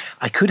here.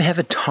 I could have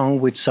a tongue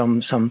with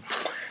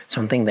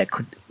something that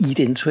could eat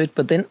into it,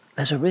 but then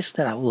there's a risk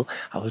that I will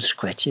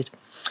scratch it,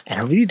 and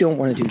I really don't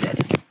want to do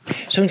that.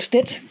 So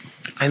instead,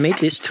 I made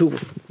this tool.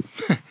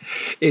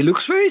 It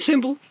looks very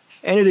simple,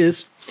 and it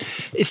is.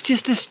 It's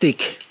just a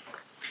stick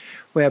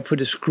where I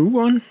put a screw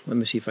on. Let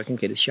me see if I can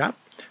get it sharp.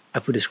 I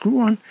put a screw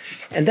on,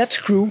 and that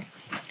screw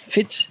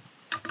fits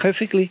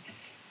perfectly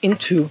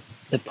into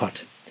the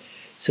pot.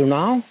 So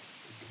now,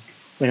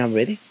 when I'm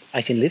ready,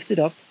 I can lift it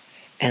up,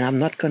 and I'm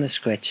not going to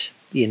scratch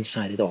the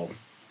inside at all.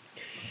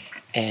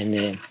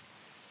 And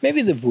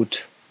maybe the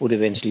wood would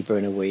eventually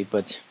burn away,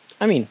 but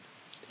I mean,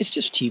 it's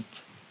just cheap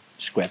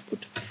scrap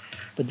wood.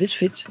 But this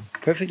fits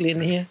perfectly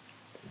in here.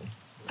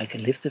 I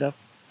can lift it up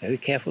very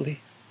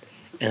carefully,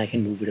 and I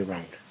can move it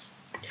around.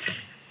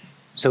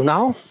 So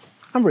now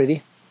I'm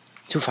ready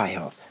to fire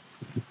up.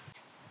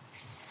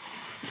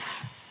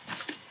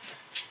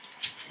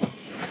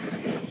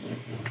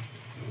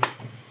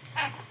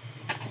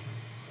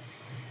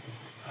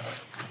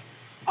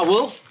 I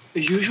will,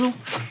 as usual,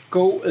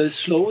 go as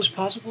slow as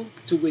possible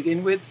to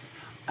begin with,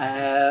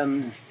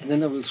 and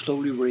then I will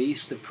slowly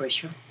raise the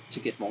pressure to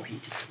get more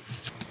heat.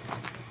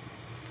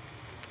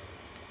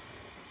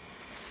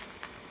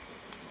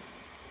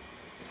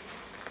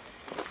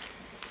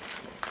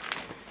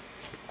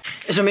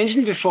 As I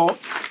mentioned before,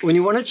 when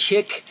you want to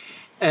check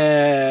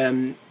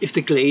if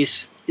the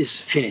glaze is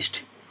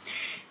finished,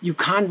 you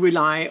can't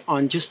rely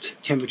on just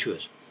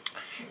temperatures.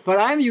 But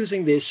I'm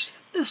using this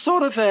as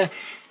sort of a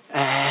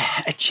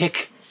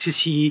check to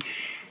see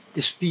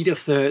the speed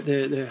of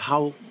the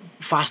how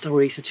fast I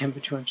raise the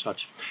temperature and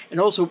such, and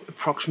also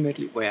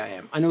approximately where I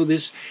am. I know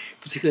this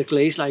particular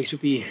glaze likes to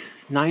be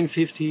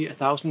 950,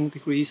 1000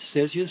 degrees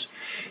Celsius,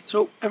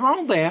 so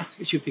around there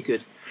it should be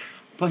good.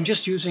 But I'm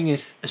just using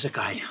it as a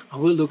guide. I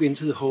will look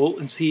into the hole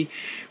and see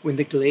when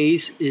the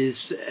glaze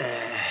is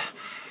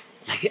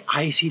like an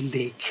icy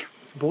lake,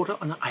 water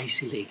on an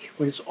icy lake,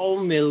 when it's all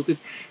melted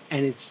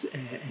and it's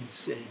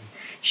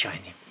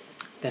shiny.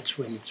 That's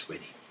when it's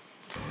ready.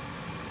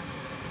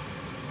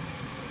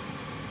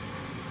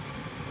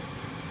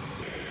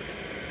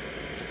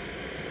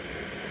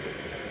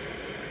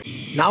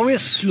 Now we're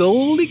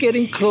slowly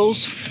getting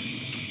close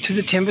to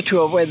the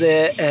temperature where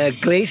the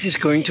glaze is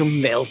going to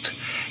melt.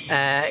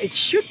 It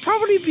should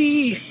probably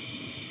be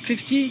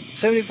 50,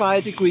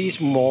 75 degrees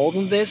more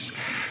than this,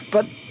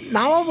 but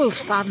now I will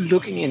start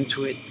looking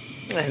into it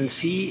and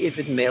see if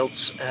it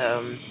melts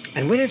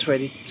and when it's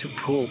ready to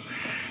pull.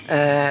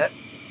 I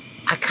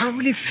can't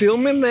really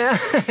film in there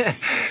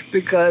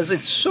because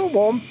it's so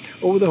warm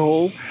over the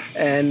hole,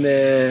 and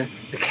the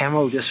camera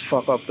will just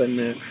fuck up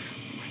and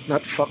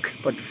not fuck,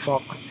 but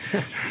fuck.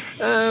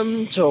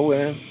 So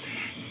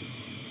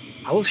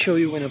I will show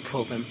you when I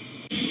pull them.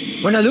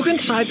 When I look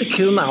inside the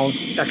kiln now,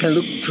 I can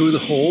look through the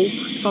hole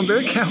if I'm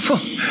very careful,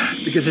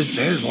 because it's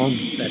very warm,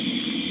 that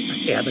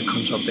air that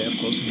comes up there, of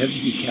course, you have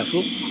to be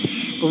careful.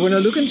 But when I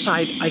look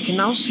inside, I can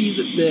now see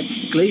that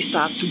the glaze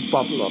starts to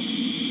bubble up.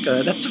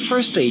 That's the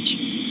first stage.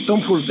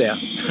 Don't pull it there.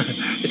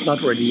 It's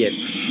not ready yet.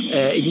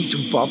 It needs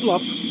to bubble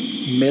up,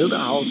 melt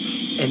out,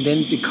 and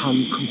then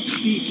become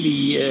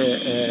completely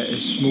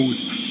smooth.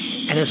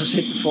 And as I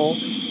said before,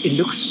 it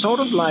looks sort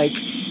of like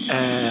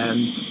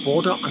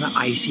water on an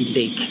icy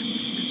lake.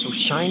 So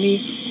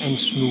shiny and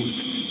smooth.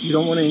 You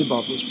don't want any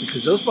bubbles,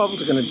 because those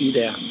bubbles are going to be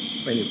there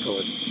when you pull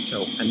it.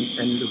 So and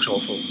it looks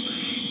awful.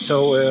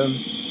 So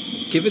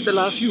give it the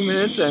last few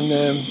minutes and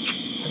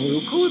we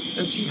will pull it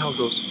and see how it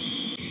goes.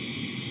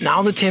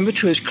 Now the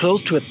temperature is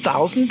close to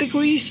 1000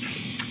 degrees,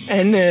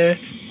 and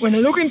when I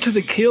look into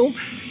the kiln,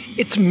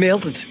 it's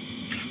melted.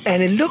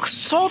 And it looks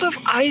sort of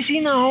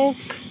icy now,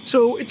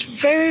 so it's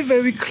very,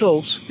 very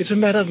close. It's a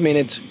matter of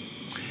minutes.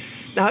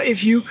 Now,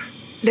 if you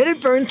let it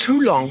burn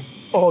too long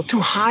or too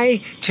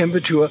high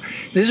temperature,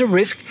 there's a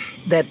risk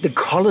that the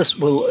colors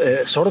will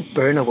sort of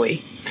burn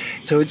away.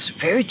 So it's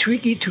very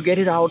tricky to get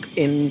it out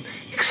in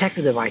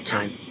exactly the right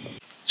time.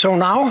 So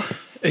now,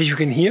 as you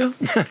can hear,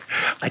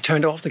 I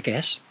turned off the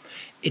gas.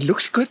 It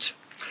looks good.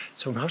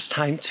 So now it's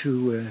time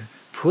to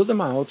pull them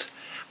out.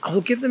 I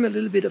will give them a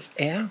little bit of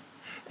air,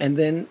 and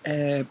then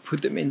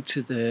put them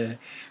into the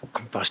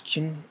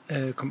combustion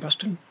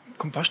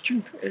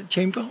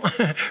chamber,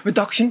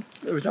 reduction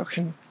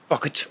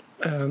bucket.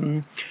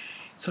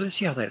 So let's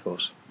see how that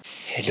goes.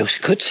 It looks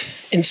good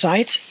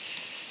inside.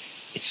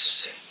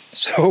 It's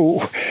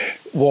so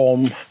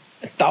warm,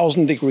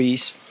 1000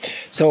 degrees.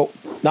 So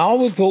now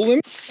we'll pull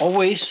them.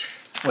 Always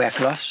wear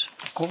gloves,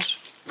 of course.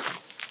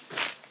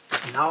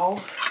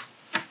 Now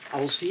I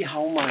will see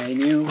how my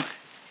new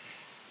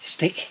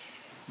stick,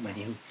 my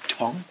new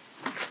tongue,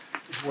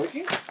 is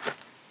working.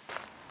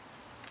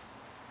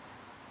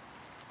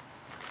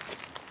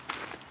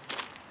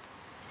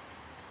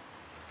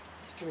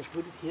 Just gonna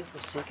put it here for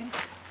a second,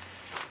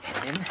 and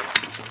then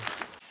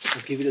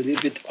we'll give it a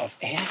little bit of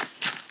air.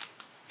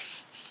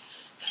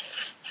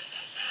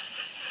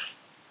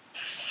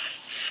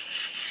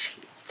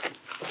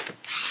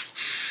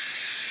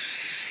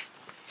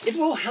 It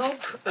will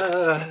help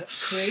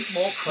create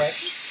more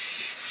cracks.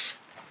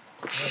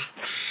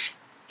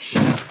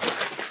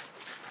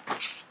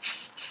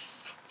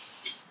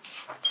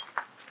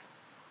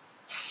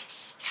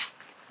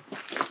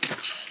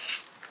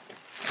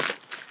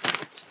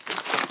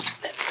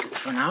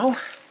 For now.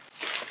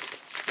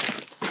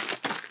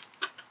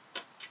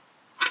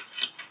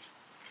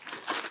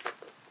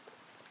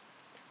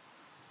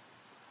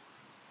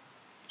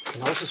 You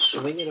can also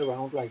swing it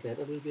around like that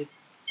a little bit,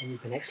 and you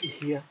can actually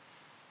hear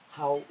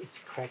how it's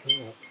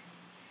cracking up.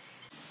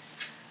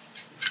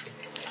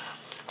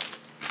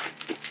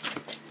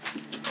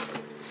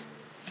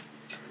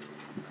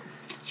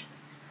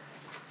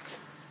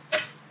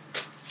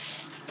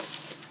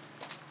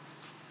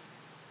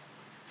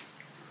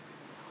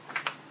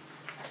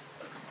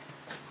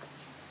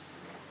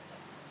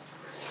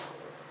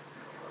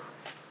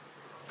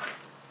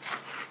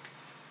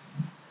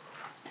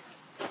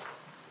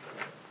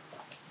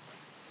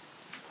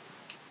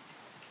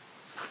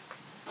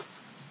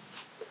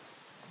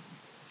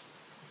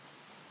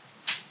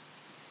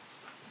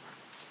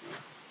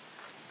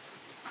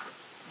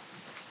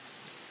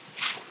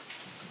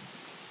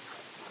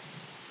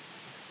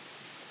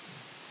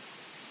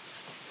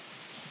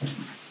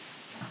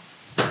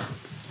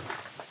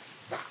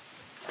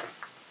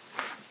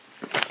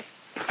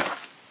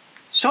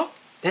 So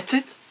that's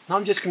it. Now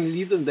I'm just going to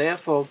leave them there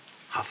for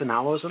half an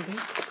hour or something.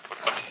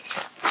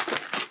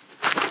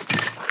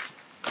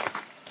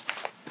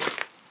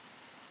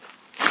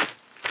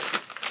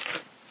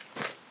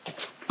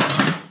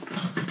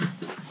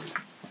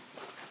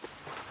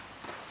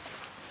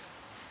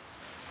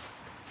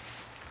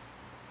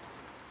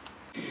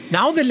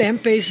 Now the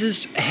lamp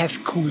bases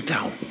have cooled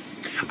down.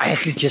 I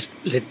actually just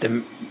let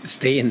them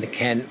stay in the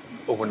can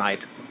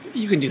overnight.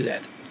 You can do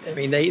that. I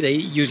mean, they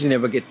usually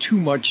never get too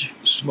much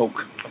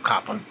smoke or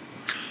carbon.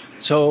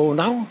 So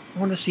now I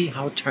want to see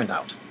how it turned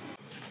out.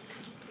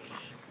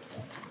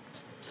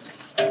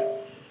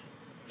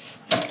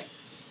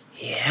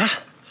 Yeah,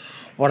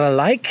 what I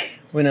like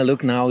when I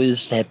look now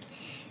is that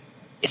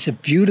it's a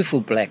beautiful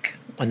black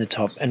on the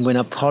top, and when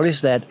I polish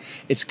that,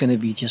 it's going to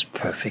be just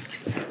perfect.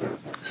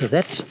 So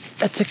that's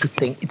a good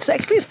thing. It's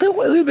actually still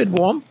a little bit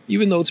warm,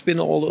 even though it's been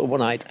all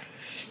overnight.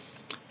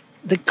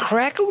 The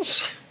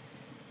crackles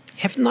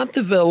have not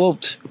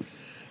developed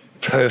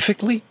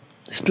perfectly.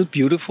 Still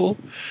beautiful.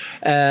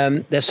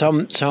 There's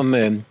some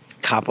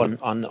carbon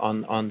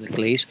on the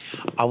glaze.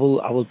 I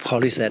will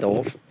polish that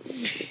off.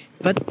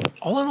 But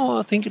all in all,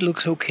 I think it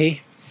looks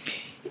okay.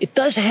 It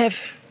does have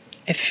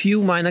a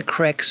few minor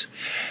cracks.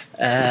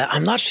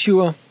 I'm not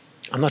sure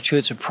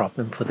it's a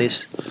problem for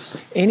this.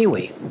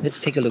 Anyway, let's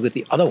take a look at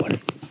the other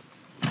one.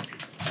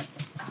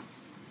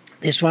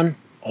 This one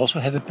also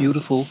have a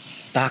beautiful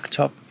dark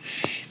top.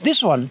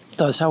 This one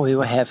does,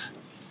 however, have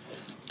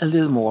a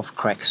little more of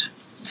cracks.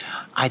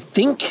 I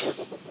think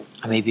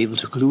I may be able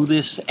to glue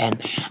this,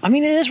 and I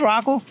mean, it is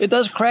Raku, it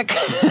does crack,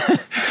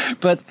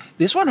 but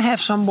this one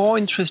has some more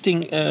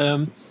interesting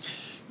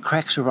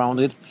cracks around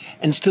it.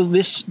 And still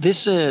this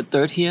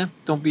dirt here,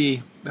 don't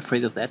be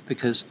afraid of that,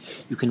 because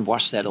you can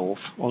wash that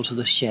off. Also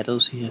the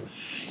shadows here.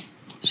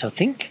 So I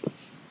think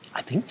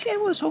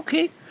it was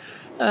okay.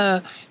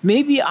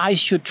 Maybe I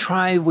should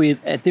try with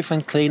a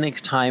different clay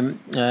next time.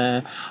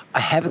 I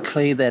have a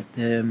clay that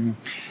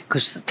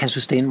can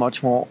sustain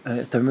much more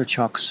thermal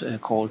shocks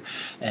called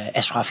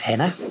Ashraf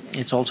Henna.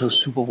 It's also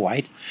super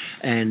white,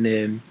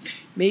 and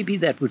maybe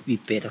that would be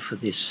better for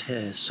this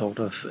sort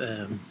of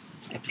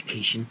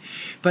application.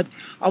 But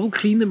I will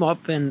clean them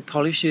up and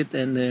polish it,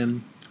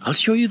 and I'll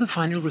show you the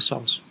final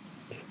results.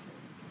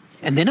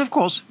 And then, of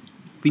course,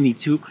 we need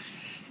to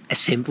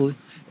assemble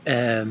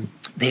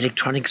the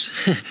electronics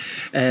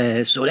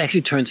so it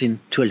actually turns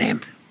into a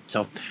lamp.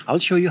 So I'll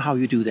show you how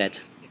you do that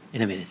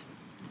in a minute.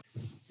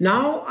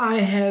 Now I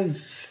have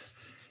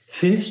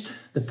finished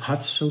the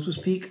pots, so to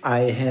speak.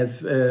 I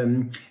have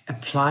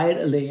applied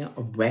a layer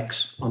of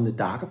wax on the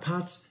darker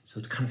parts,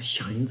 so it kind of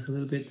shines a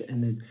little bit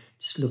and it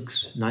just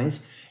looks nice.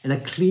 And I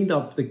cleaned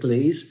up the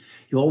glaze.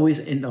 You always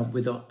end up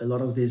with a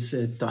lot of this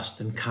dust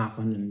and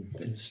carbon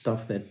and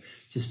stuff that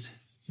just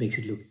makes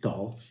it look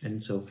dull.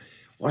 And so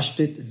washed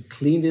it and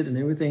cleaned it and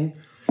everything.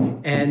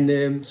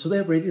 And so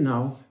they're ready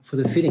now for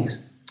the fittings.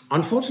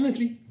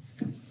 Unfortunately,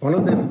 one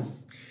of them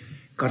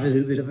got a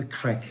little bit of a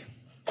crack.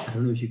 I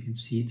don't know if you can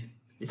see it.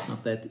 It's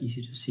not that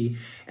easy to see.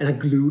 And I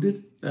glued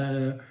it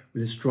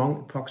with a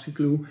strong epoxy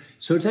glue.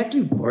 So it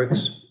actually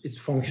works. It's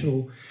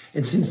functional.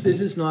 And since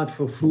this is not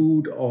for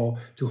food or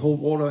to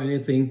hold water or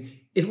anything,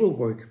 it will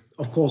work.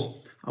 Of course,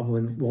 I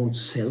won't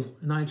sell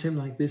an item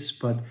like this,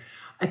 but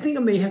I think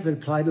I may have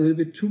applied a little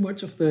bit too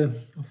much of the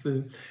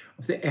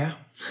air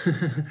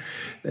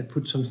that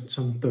put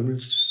some thermal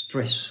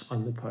stress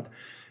on the pot.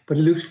 But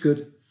it looks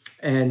good,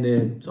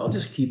 and so I'll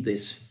just keep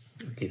this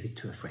or give it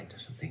to a friend or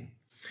something.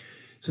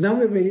 So now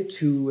we're ready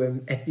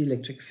to add the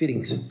electric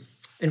fittings.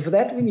 And for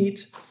that we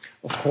need,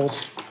 of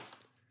course,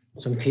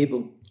 some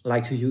cable. I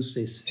like to use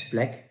this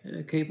black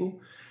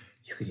cable.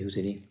 You can use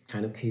any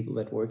kind of cable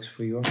that works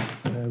for your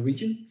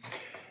region.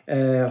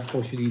 Of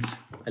course you need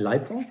a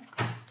light bulb,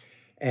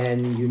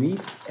 and you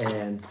need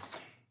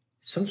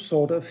some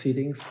sort of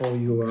fitting for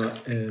your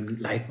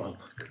light bulb.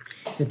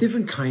 There are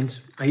different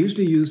kinds. I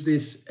usually use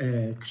this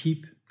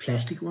cheap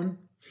plastic one.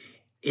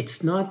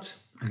 It's not,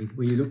 I mean,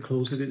 when you look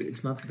close at it,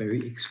 it's not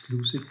very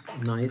exclusive,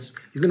 nice.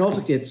 You can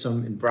also get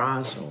some in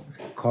brass or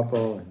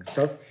copper and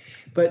stuff,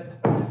 but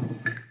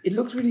it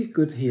looks really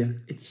good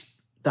here. It's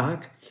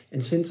dark,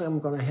 and since I'm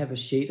gonna have a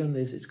shade on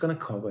this, it's gonna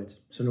cover it,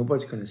 so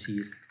nobody's gonna see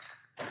it.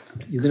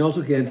 You can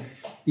also get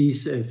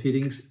these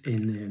fittings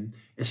in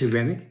a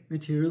ceramic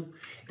material.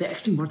 They're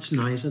actually much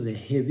nicer. They're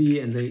heavy,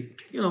 and they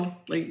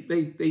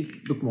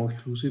look more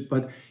exclusive,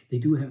 but they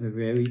do have a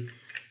very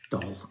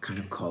dull kind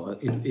of color.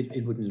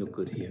 It wouldn't look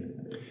good here.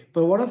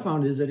 But what I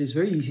found is that it's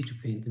very easy to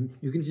paint them.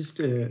 You can just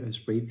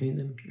spray paint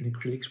them in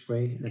acrylic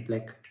spray, in a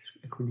black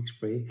acrylic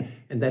spray,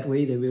 and that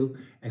way they will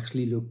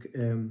actually look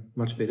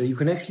much better. You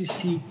can actually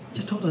see,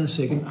 just hold on a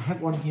second, I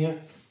have one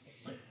here.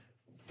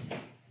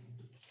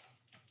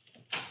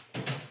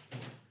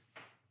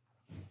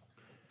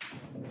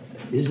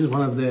 This is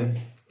one of the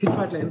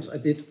pitfire lamps I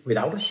did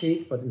without a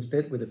shade, but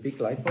instead with a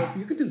big light bulb.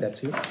 You can do that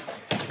too.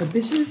 But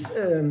this is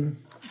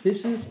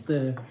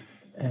the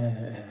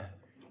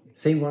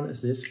same one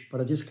as this, but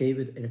I just gave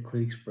it an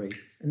acrylic spray,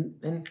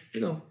 and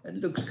you know, it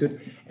looks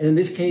good. And in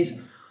this case,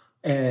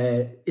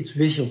 it's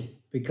visual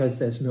because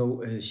there's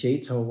no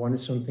shade, so I wanted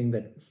something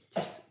that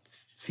just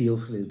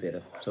feels a little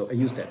better. So I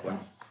used that one.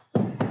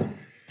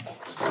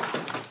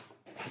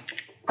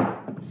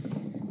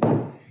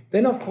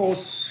 Then, of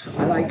course,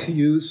 I like to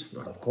use,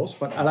 not of course,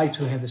 but I like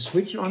to have a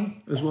switch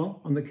on as well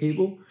on the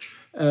cable.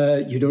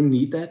 You don't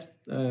need that.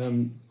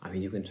 I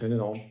mean, you can turn it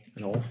on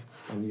and off.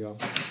 on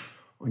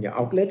your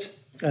outlet.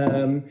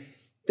 Then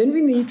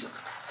we need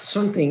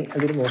something a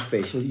little more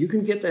special. You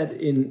can get that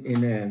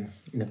in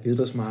a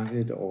builder's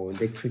market or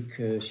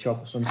electric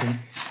shop or something.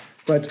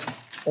 But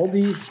all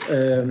these,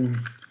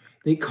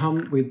 they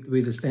come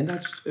with a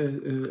standard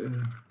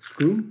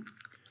screw,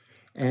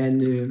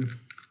 and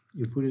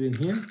you put it in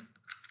here.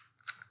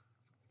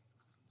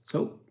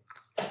 So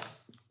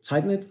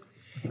tighten it,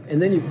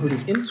 and then you put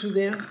it into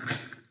there,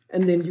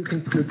 and then you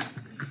can put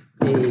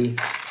a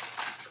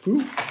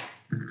screw,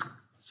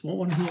 small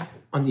one here,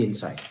 on the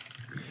inside.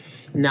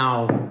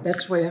 Now,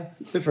 that's where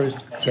the first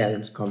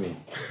challenge comes in.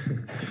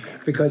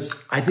 Because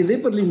I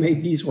deliberately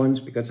made these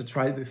ones, because I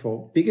tried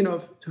before, big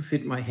enough to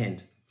fit my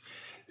hand.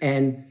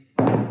 And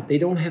they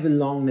don't have a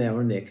long,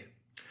 narrow neck.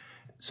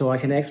 So I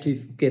can actually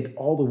get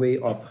all the way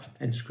up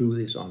and screw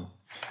this on.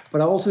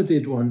 But I also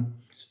did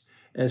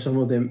some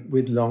of them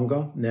with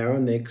longer, narrow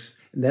necks.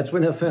 And that's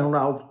when I found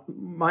out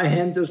my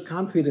hand just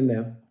can't fit in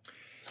there.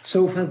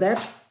 So for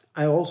that,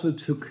 I also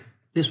took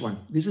this one.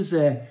 This is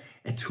a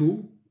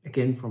tool,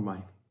 again from my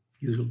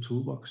usual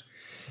toolbox,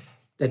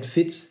 that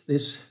fits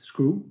this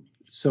screw.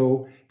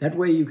 So that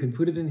way you can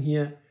put it in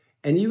here,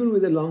 and even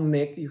with a long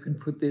neck, you can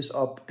put this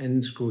up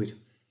and screw it.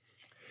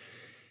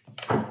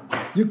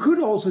 You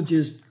could also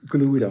just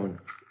glue it on.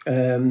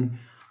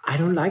 I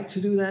don't like to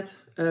do that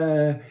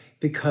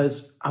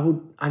because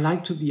I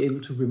like to be able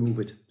to remove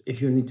it.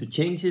 If you need to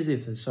change it,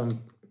 if there's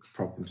some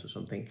problems or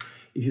something.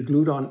 If you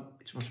glue it on,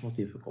 it's much more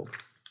difficult,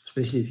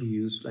 especially if you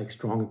use like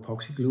strong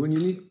epoxy glue, and you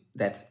need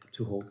that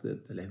to hold the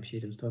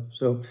lampshade and stuff.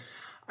 So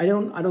I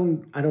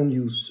don't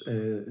use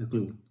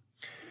glue.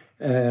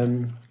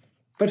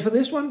 But for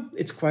this one,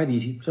 it's quite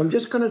easy. So I'm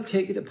just gonna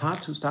take it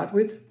apart to start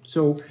with.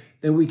 So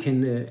then we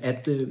can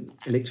add the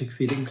electric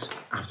fittings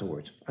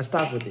afterwards. I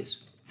start with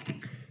this,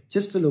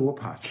 just the lower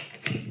part.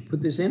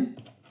 Put this in,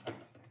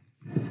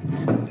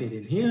 get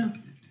in here.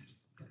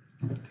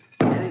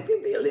 And it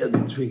can be a little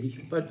bit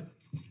tricky, but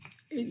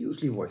it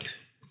usually works.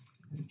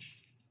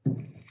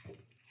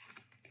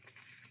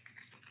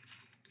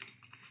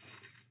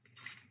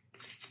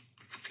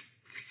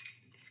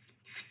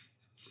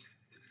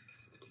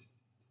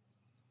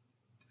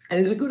 And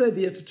it's a good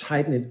idea to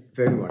tighten it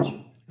very much.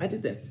 I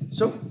did that.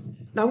 So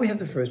now we have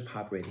the first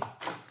part ready.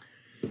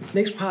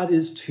 Next part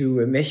is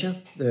to measure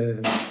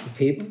the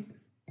cable.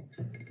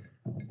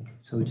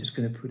 So we're just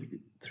going to put it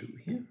through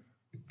here.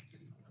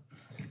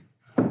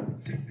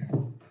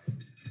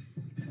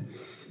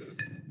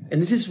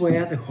 And this is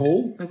where the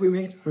hole that we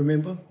made,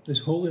 remember, this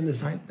hole in the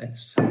side,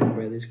 that's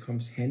where this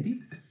comes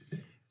handy.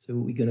 So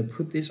we're going to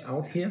put this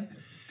out here.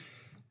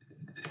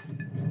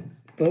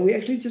 But we're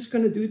actually just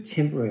going to do it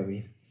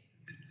temporary.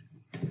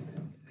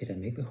 Did I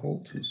make the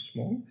hole too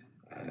small?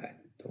 I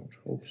don't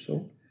hope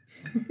so.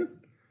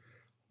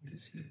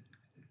 Let's see.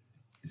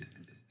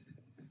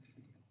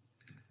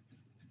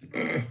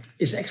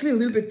 It's actually a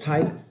little bit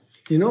tight.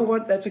 You know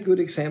what? That's a good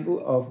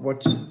example of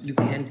what you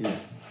can do.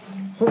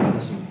 Hold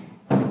this.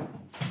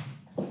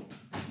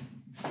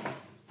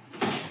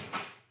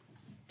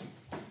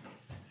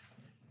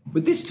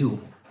 With this tool,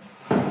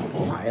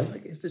 file, I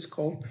guess it's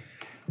called,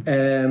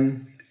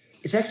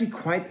 it's actually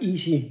quite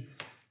easy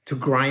to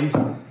grind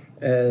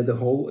the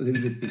hole a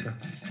little bit bigger.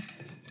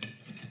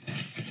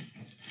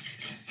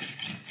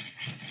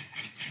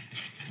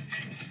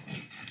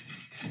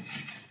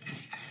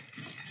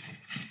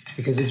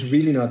 Because it's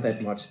really not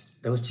that much.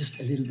 There was just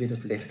a little bit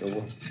of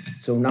leftover.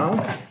 So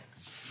now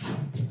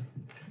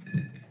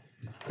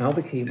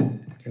the cable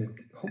can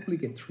hopefully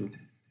get through.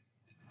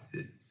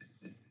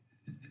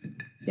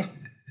 Yeah.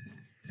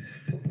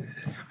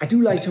 I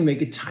do like to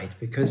make it tight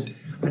because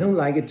I don't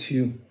like it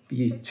to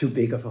be too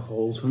big of a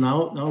hole. So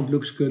now it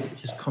looks good. It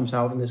just comes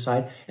out on the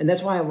side. And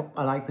that's why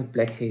I like the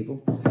black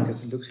cable,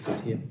 because it looks good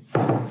here.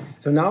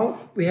 So now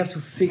we have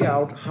to figure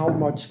out how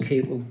much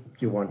cable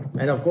you want.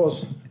 And of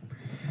course,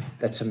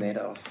 that's a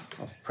matter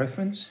of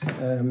preference.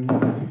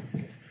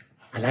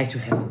 I like to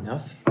have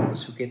enough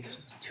to get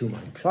to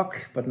my plug,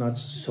 but not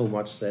so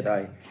much that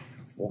I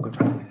walk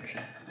around.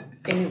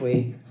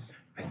 Anyway,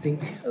 I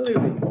think a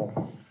little bit more.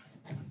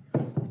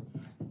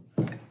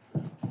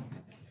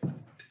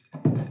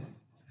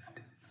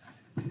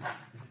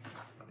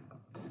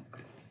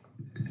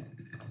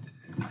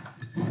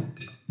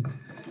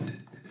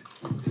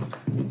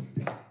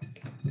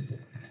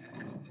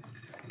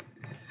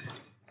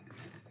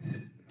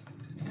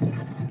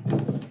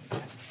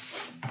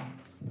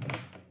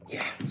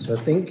 So I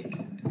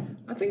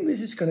think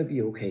this is going to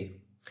be okay.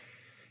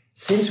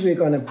 Since we're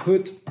going to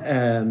put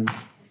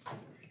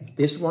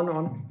this one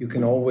on, you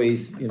can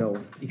always,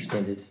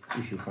 extend it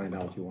if you find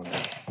out you want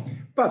that.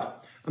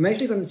 But I'm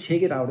actually going to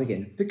take it out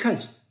again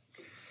because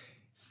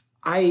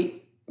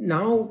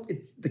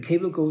the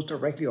cable goes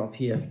directly up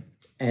here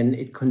and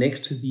it connects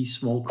to these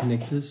small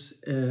connectors.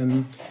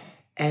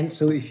 And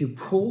so if you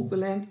pull the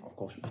lamp, of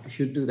course you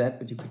should do that,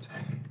 but you could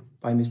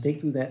by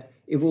mistake do that,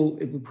 it will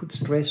put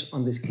stress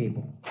on this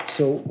cable.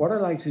 So what I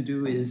like to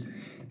do is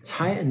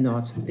tie a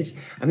knot.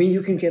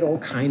 You can get all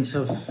kinds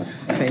of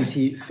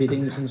fancy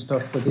fittings and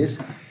stuff for this,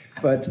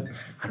 but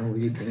I don't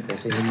really think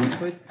there's any need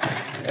for it.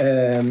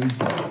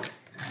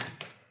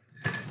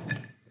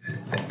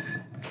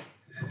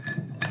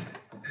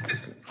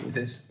 Pull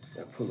this,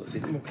 I'll pull a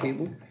little more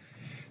cable.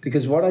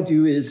 Because what I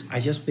do is I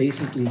just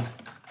basically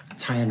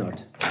tie a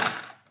knot.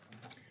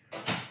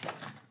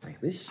 Like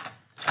this.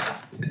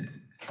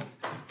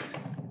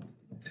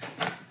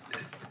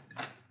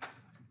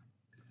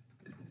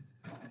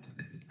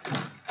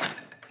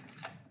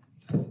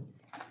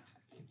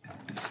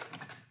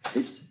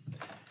 This,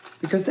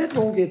 because that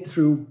won't get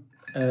through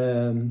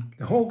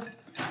the hole.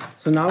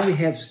 So now we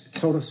have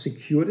sort of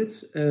secured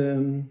it,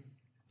 and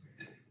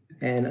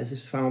I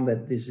just found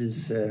that this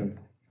is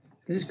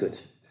good.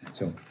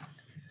 So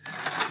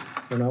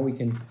now we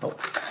can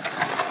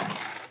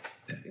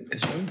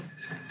this one.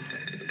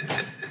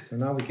 So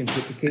now we can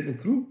put the cable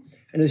through,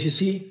 and as you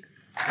see,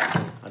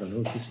 I don't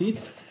know if you see it,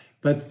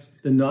 but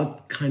the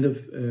knot kind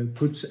of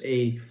puts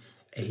a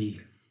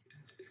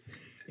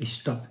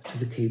stop to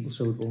the cable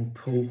so it won't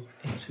pull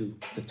into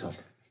the top.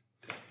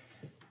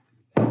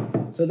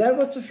 So that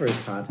was the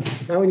first part.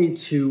 Now we need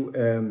to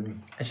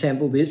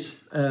assemble this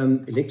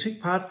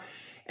electric part,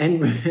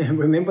 and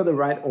remember the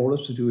right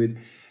orders to do it,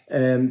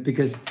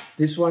 because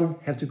this one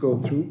have to go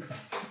through.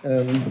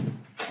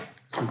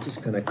 So I'm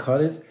just gonna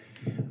cut it.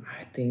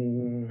 I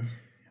think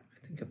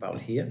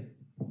about here.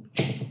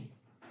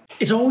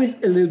 It's always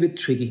a little bit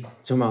tricky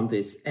to mount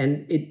this,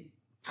 and it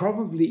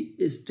probably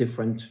is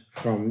different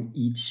from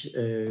each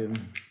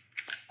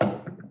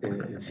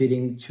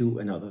fitting to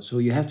another. So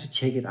you have to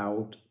check it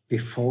out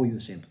before you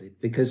assemble it,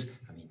 because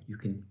I mean, you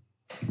can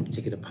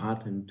take it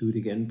apart and do it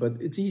again, but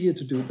it's easier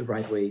to do it the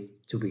right way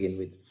to begin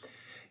with.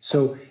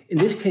 So in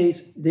this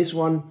case, this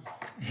one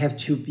have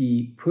to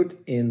be put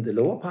in the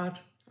lower part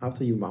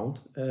after you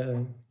mount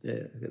the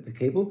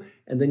cable,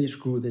 and then you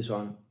screw this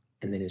on,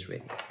 and then it's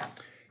ready.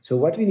 So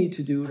what we need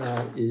to do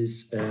now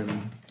is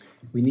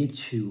we need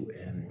to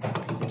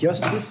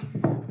adjust this.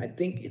 I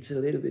think it's a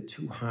little bit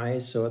too high,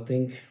 so I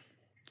think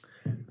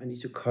I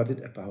need to cut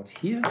it about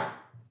here.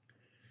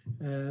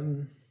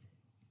 And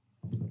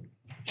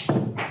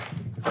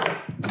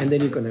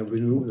then you're going to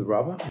remove the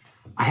rubber.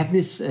 I have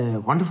this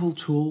wonderful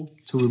tool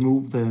to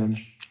remove the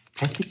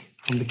plastic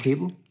from the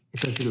cable.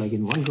 It does it like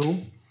in one go,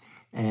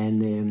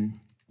 and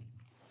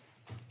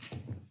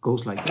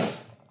goes like this,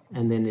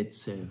 and then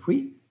it's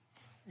free,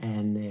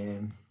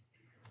 and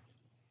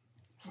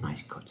it's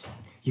nice cut.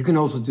 You can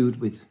also do it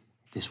with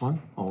this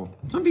one, or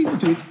some people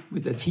do it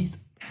with their teeth.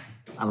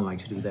 I don't like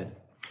to do that.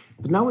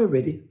 But now we're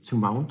ready to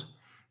mount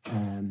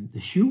the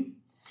shoe.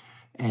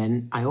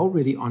 And I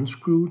already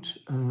unscrewed,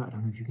 I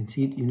don't know if you can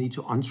see it, you need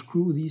to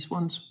unscrew these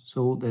ones.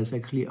 So there's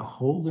actually a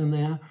hole in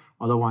there,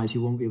 otherwise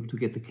you won't be able to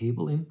get the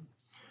cable in.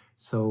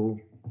 So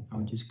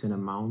I'm just gonna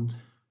mount.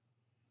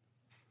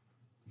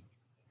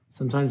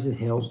 Sometimes it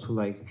helps to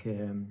like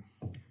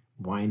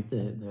wind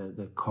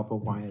the copper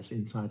wires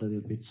inside a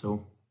little bit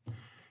so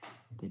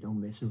they don't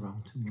mess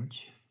around too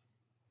much.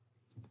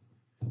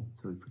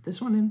 So we put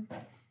this one in,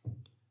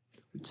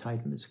 we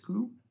tighten the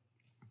screw,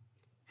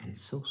 and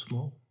it's so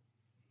small.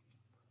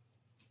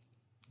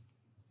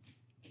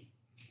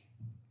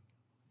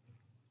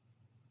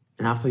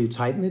 And after you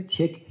tighten it,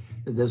 check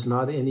that there's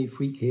not any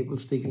free cable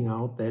sticking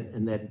out,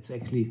 and that it's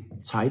actually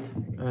tight.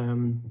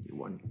 You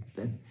want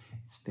that.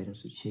 It's better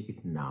to check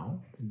it now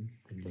than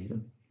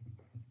later.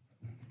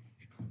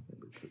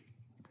 We'll put the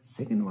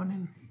second one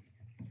in.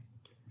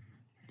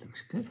 It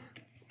looks good.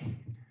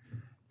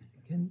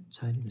 Again,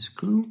 tighten the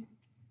screw.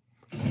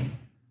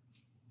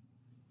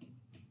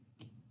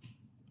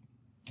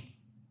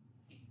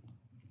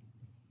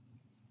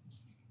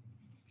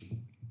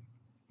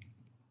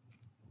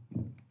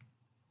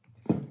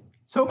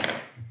 So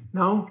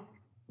now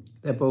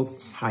they're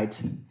both tight.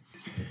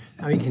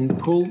 Now you can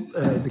pull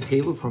the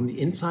cable from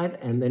the inside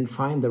and then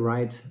find the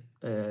right,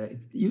 you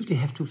usually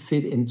have to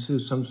fit into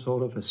some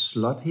sort of a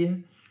slot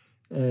here.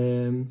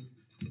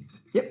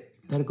 Yep,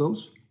 there it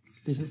goes.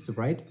 This is the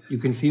right. You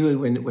can feel it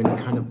when it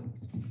kind of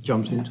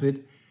jumps into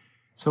it.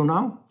 So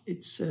now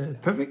it's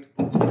perfect,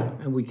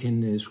 and we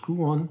can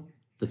screw on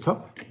the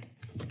top.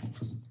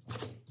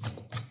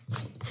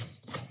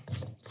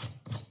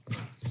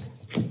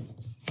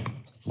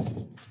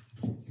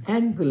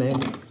 And the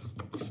lamp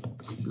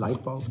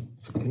light bulb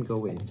can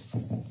go in.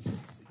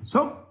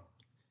 So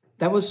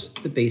that was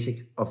the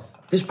basic of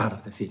this part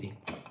of the fitting.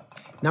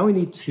 Now we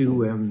need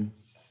to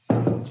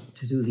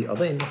do the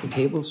other end of the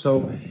cable.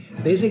 So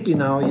basically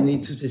now you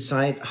need to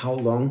decide how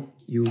long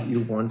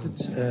you want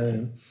it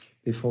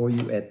before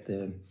you add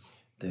the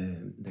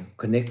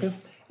connector.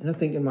 And I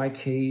think in my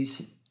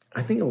case,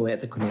 I think I will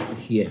add the connector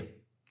here.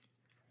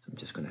 So I'm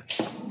just gonna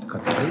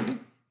cut the cable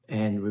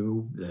and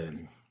remove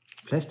the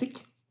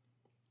plastic.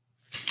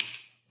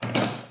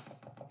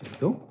 There we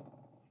go.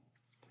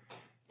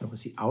 That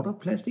was the outer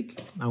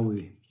plastic. Now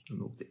we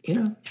remove the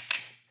inner.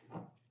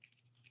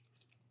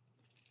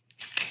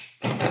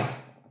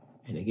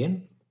 And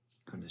again,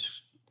 I'm going to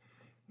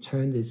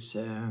turn this.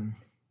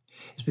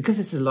 It's because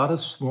it's a lot of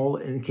small,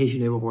 in case you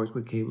never worked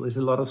with cable, it's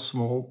a lot of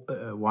small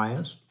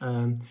wires.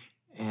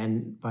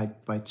 And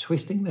by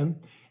twisting them,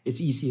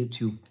 it's easier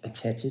to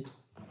attach it.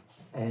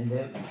 And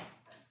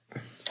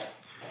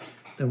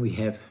then we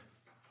have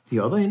the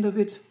other end of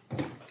it.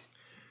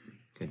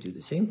 Can do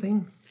the same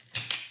thing.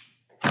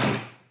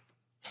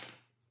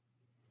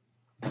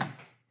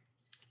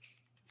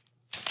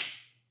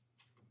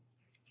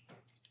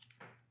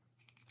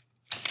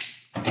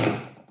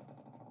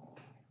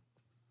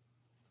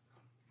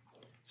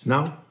 So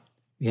now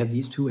we have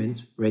these two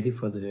ends ready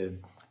for the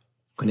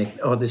connect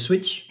or the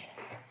switch.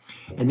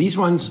 And these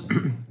ones,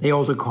 they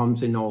also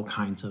comes in all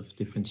kinds of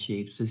different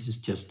shapes. This is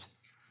just,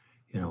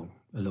 you know,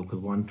 a local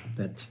one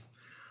that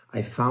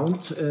I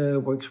found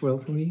works well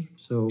for me.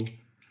 So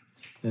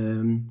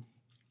you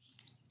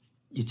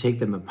take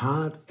them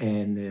apart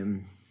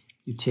and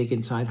you take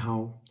inside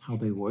how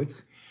they work.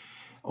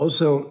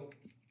 Also,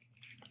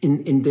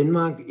 in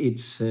Denmark,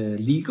 it's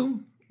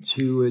legal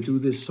to do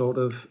this sort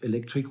of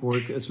electric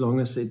work as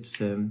long as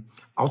it's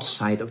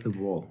outside of the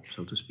wall,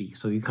 so to speak.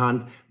 So you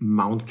can't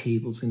mount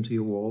cables into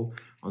your wall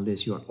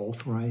unless you're an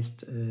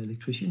authorized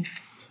electrician.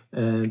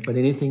 But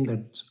anything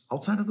that's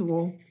outside of the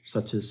wall,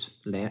 such as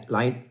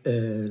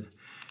a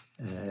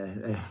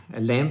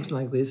lamp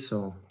like this,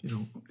 or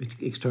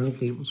external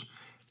cables,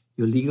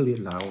 you're legally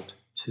allowed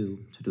to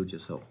do it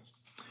yourself.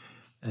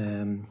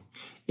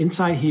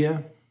 Inside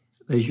here,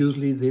 there's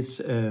usually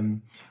this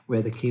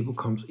where the cable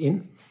comes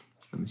in.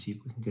 Let me see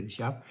if we can get it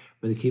sharp.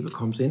 Where the cable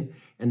comes in,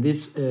 and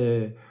this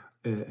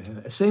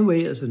same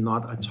way as a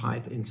knot are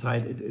tied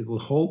inside, it will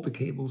hold the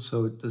cable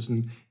so it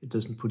doesn't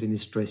put any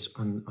stress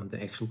on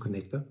the actual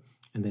connector.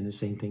 And then the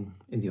same thing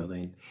in the other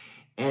end.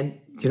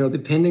 And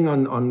depending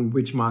on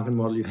which market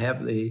model you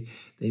have, they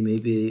may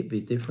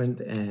be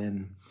different,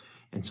 and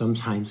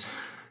sometimes,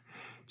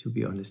 to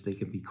be honest, they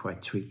can be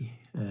quite tricky.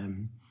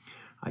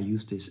 I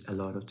use this a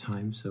lot of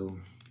times, so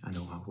I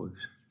know how it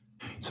works.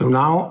 So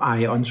now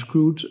I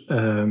unscrewed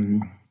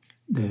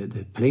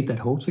the plate that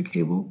holds the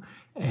cable,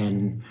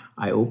 and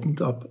I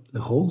opened up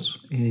the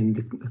holes in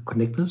the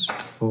connectors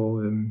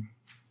for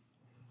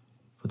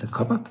the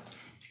copper.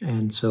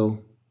 And so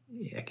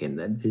again,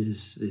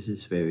 this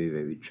is very,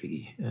 very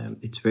tricky.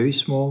 It's very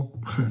small,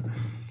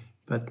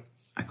 but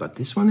I got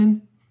this one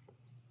in.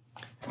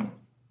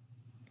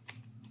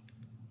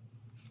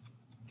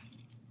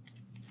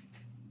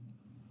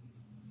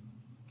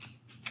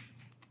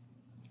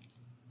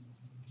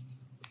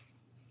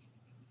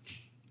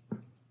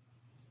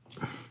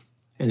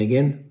 And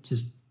again,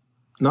 just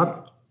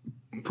not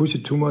push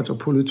it too much or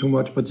pull it too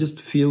much, but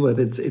just feel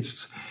that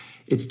it's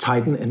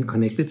tightened and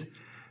connected,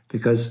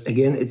 because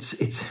again,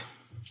 it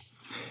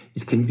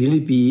can really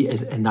be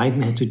a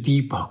nightmare to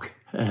debug,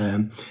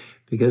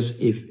 because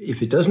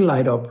if it doesn't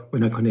light up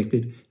when I connect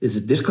it, is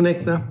it this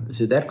connector, is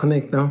it that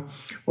connector,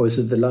 or is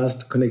it the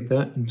last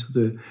connector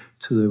into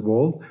the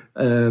wall?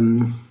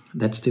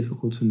 That's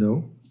difficult to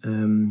know,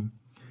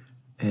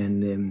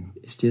 and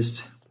it's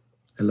just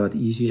a lot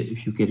easier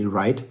if you get it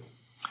right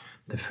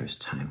the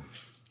first time.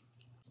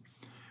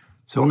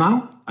 So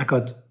now I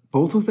got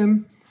both of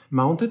them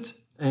mounted,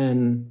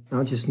 and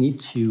now I just need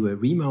to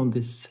remount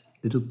this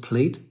little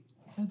plate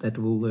that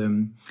will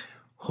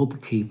hold the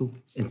cable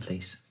in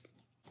place.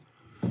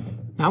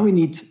 Now we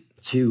need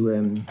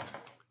to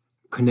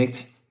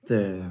connect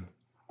the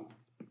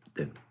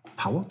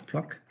power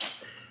plug,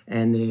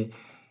 and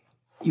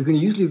you can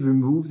usually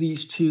remove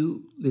these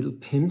two little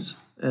pins.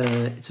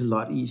 It's a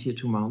lot easier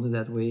to mount it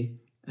that way,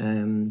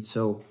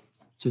 so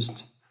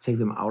just take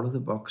them out of the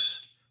box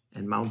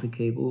and mount the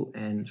cable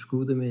and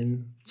screw them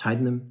in,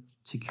 tighten them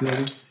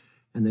securely,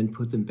 and then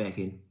put them back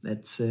in.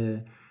 That's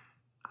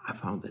I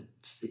found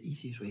that's the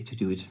easiest way to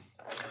do it.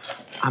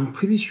 I'm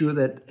pretty sure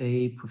that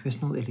a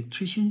professional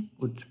electrician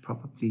would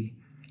probably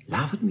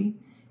laugh at me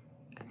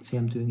and say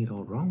I'm doing it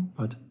all wrong,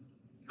 but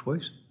it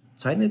works.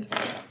 Tighten it,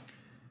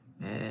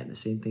 and the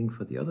same thing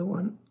for the other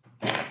one.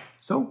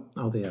 So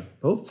now they are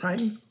both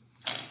tightened,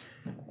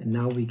 and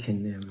now we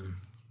can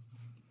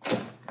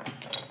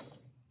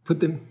put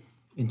them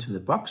into the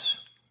box.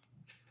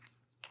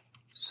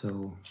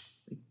 So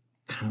they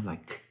kind of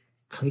like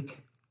click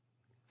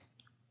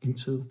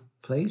into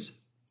place.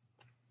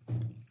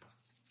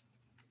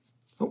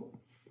 Oh,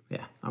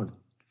 yeah, now it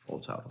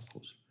falls out, of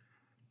course.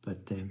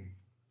 But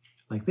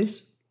like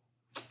this.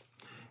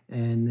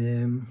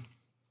 And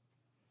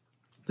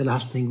the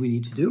last thing we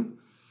need to do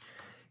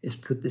is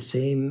put the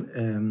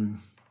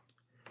same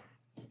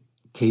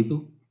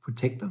cable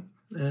protector.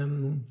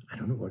 I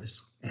don't know what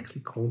it's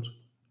actually called.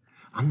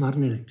 I'm not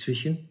an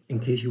electrician, in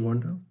case you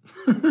wonder.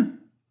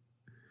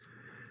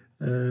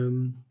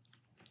 And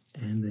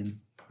then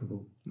we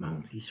will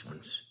mount these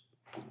ones.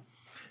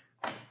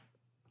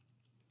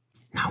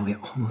 Now we're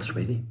almost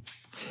ready.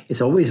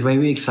 It's always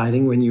very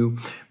exciting when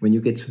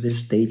you get to this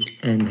stage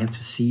and have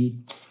to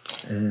see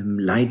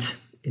light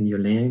in your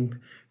lamp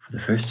for the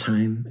first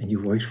time, and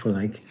you worked for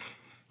like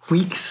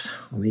weeks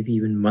or maybe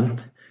even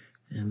months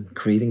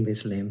creating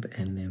this lamp,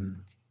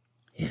 and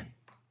yeah.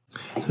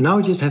 So now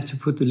we just have to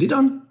put the lid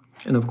on,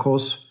 and of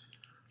course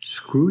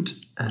screw it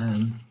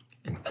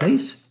in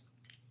place.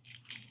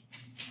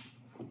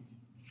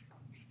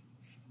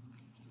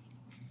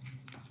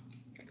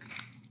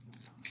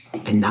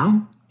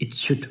 now it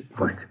should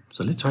work.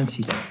 So let's try and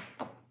see that.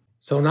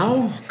 So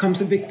now comes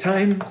the big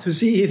time to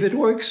see if it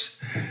works.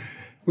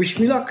 Wish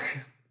me luck.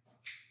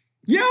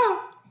 Yeah,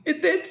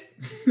 it did.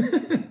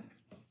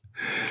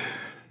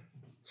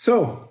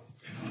 So,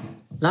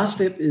 last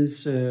step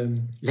is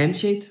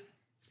lampshade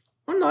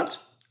or not.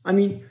 I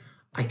mean,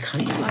 I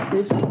kind of like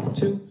this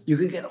too. You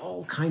can get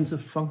all kinds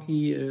of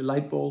funky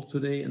light bulbs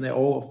today, and they're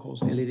all, of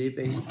course, LED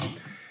based.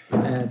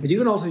 But you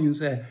can also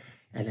use a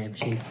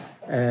lampshade.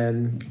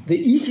 The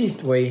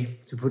easiest way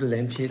to put a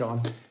lampshade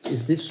on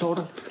is this sort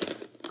of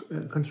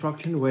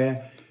construction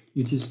where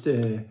you just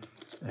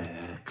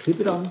clip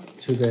it on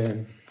to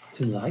the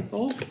light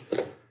bulb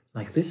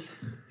like this,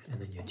 and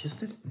then you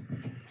adjust it,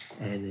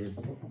 and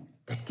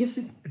that gives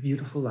it a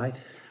beautiful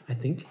light, I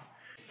think.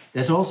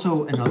 There's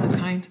also another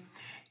kind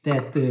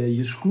that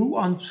you screw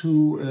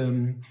onto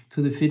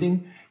to the fitting.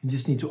 You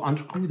just need to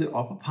unscrew the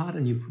upper part,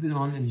 and you put it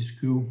on, and you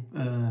screw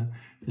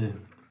the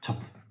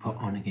top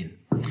on again.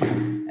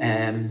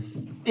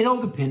 It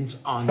all depends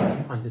on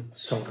the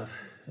sort of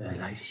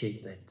light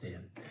shade that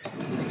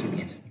you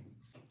get.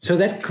 So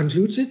that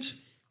concludes it.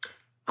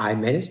 I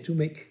managed to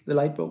make the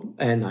light bulb,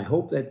 and I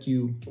hope that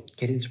you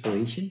get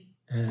inspiration.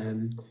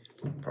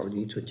 Probably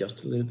need to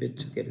adjust a little bit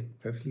to get it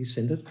perfectly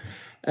centered.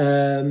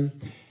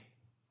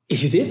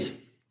 If you did,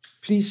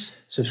 please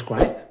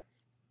subscribe,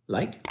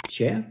 like,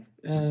 share,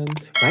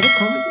 write a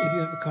comment if you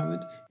have a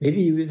comment.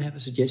 Maybe you will have a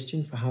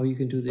suggestion for how you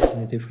can do this in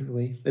a different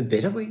way, a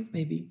better way,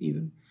 maybe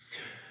even.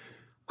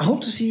 I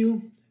hope to see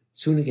you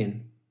soon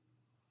again.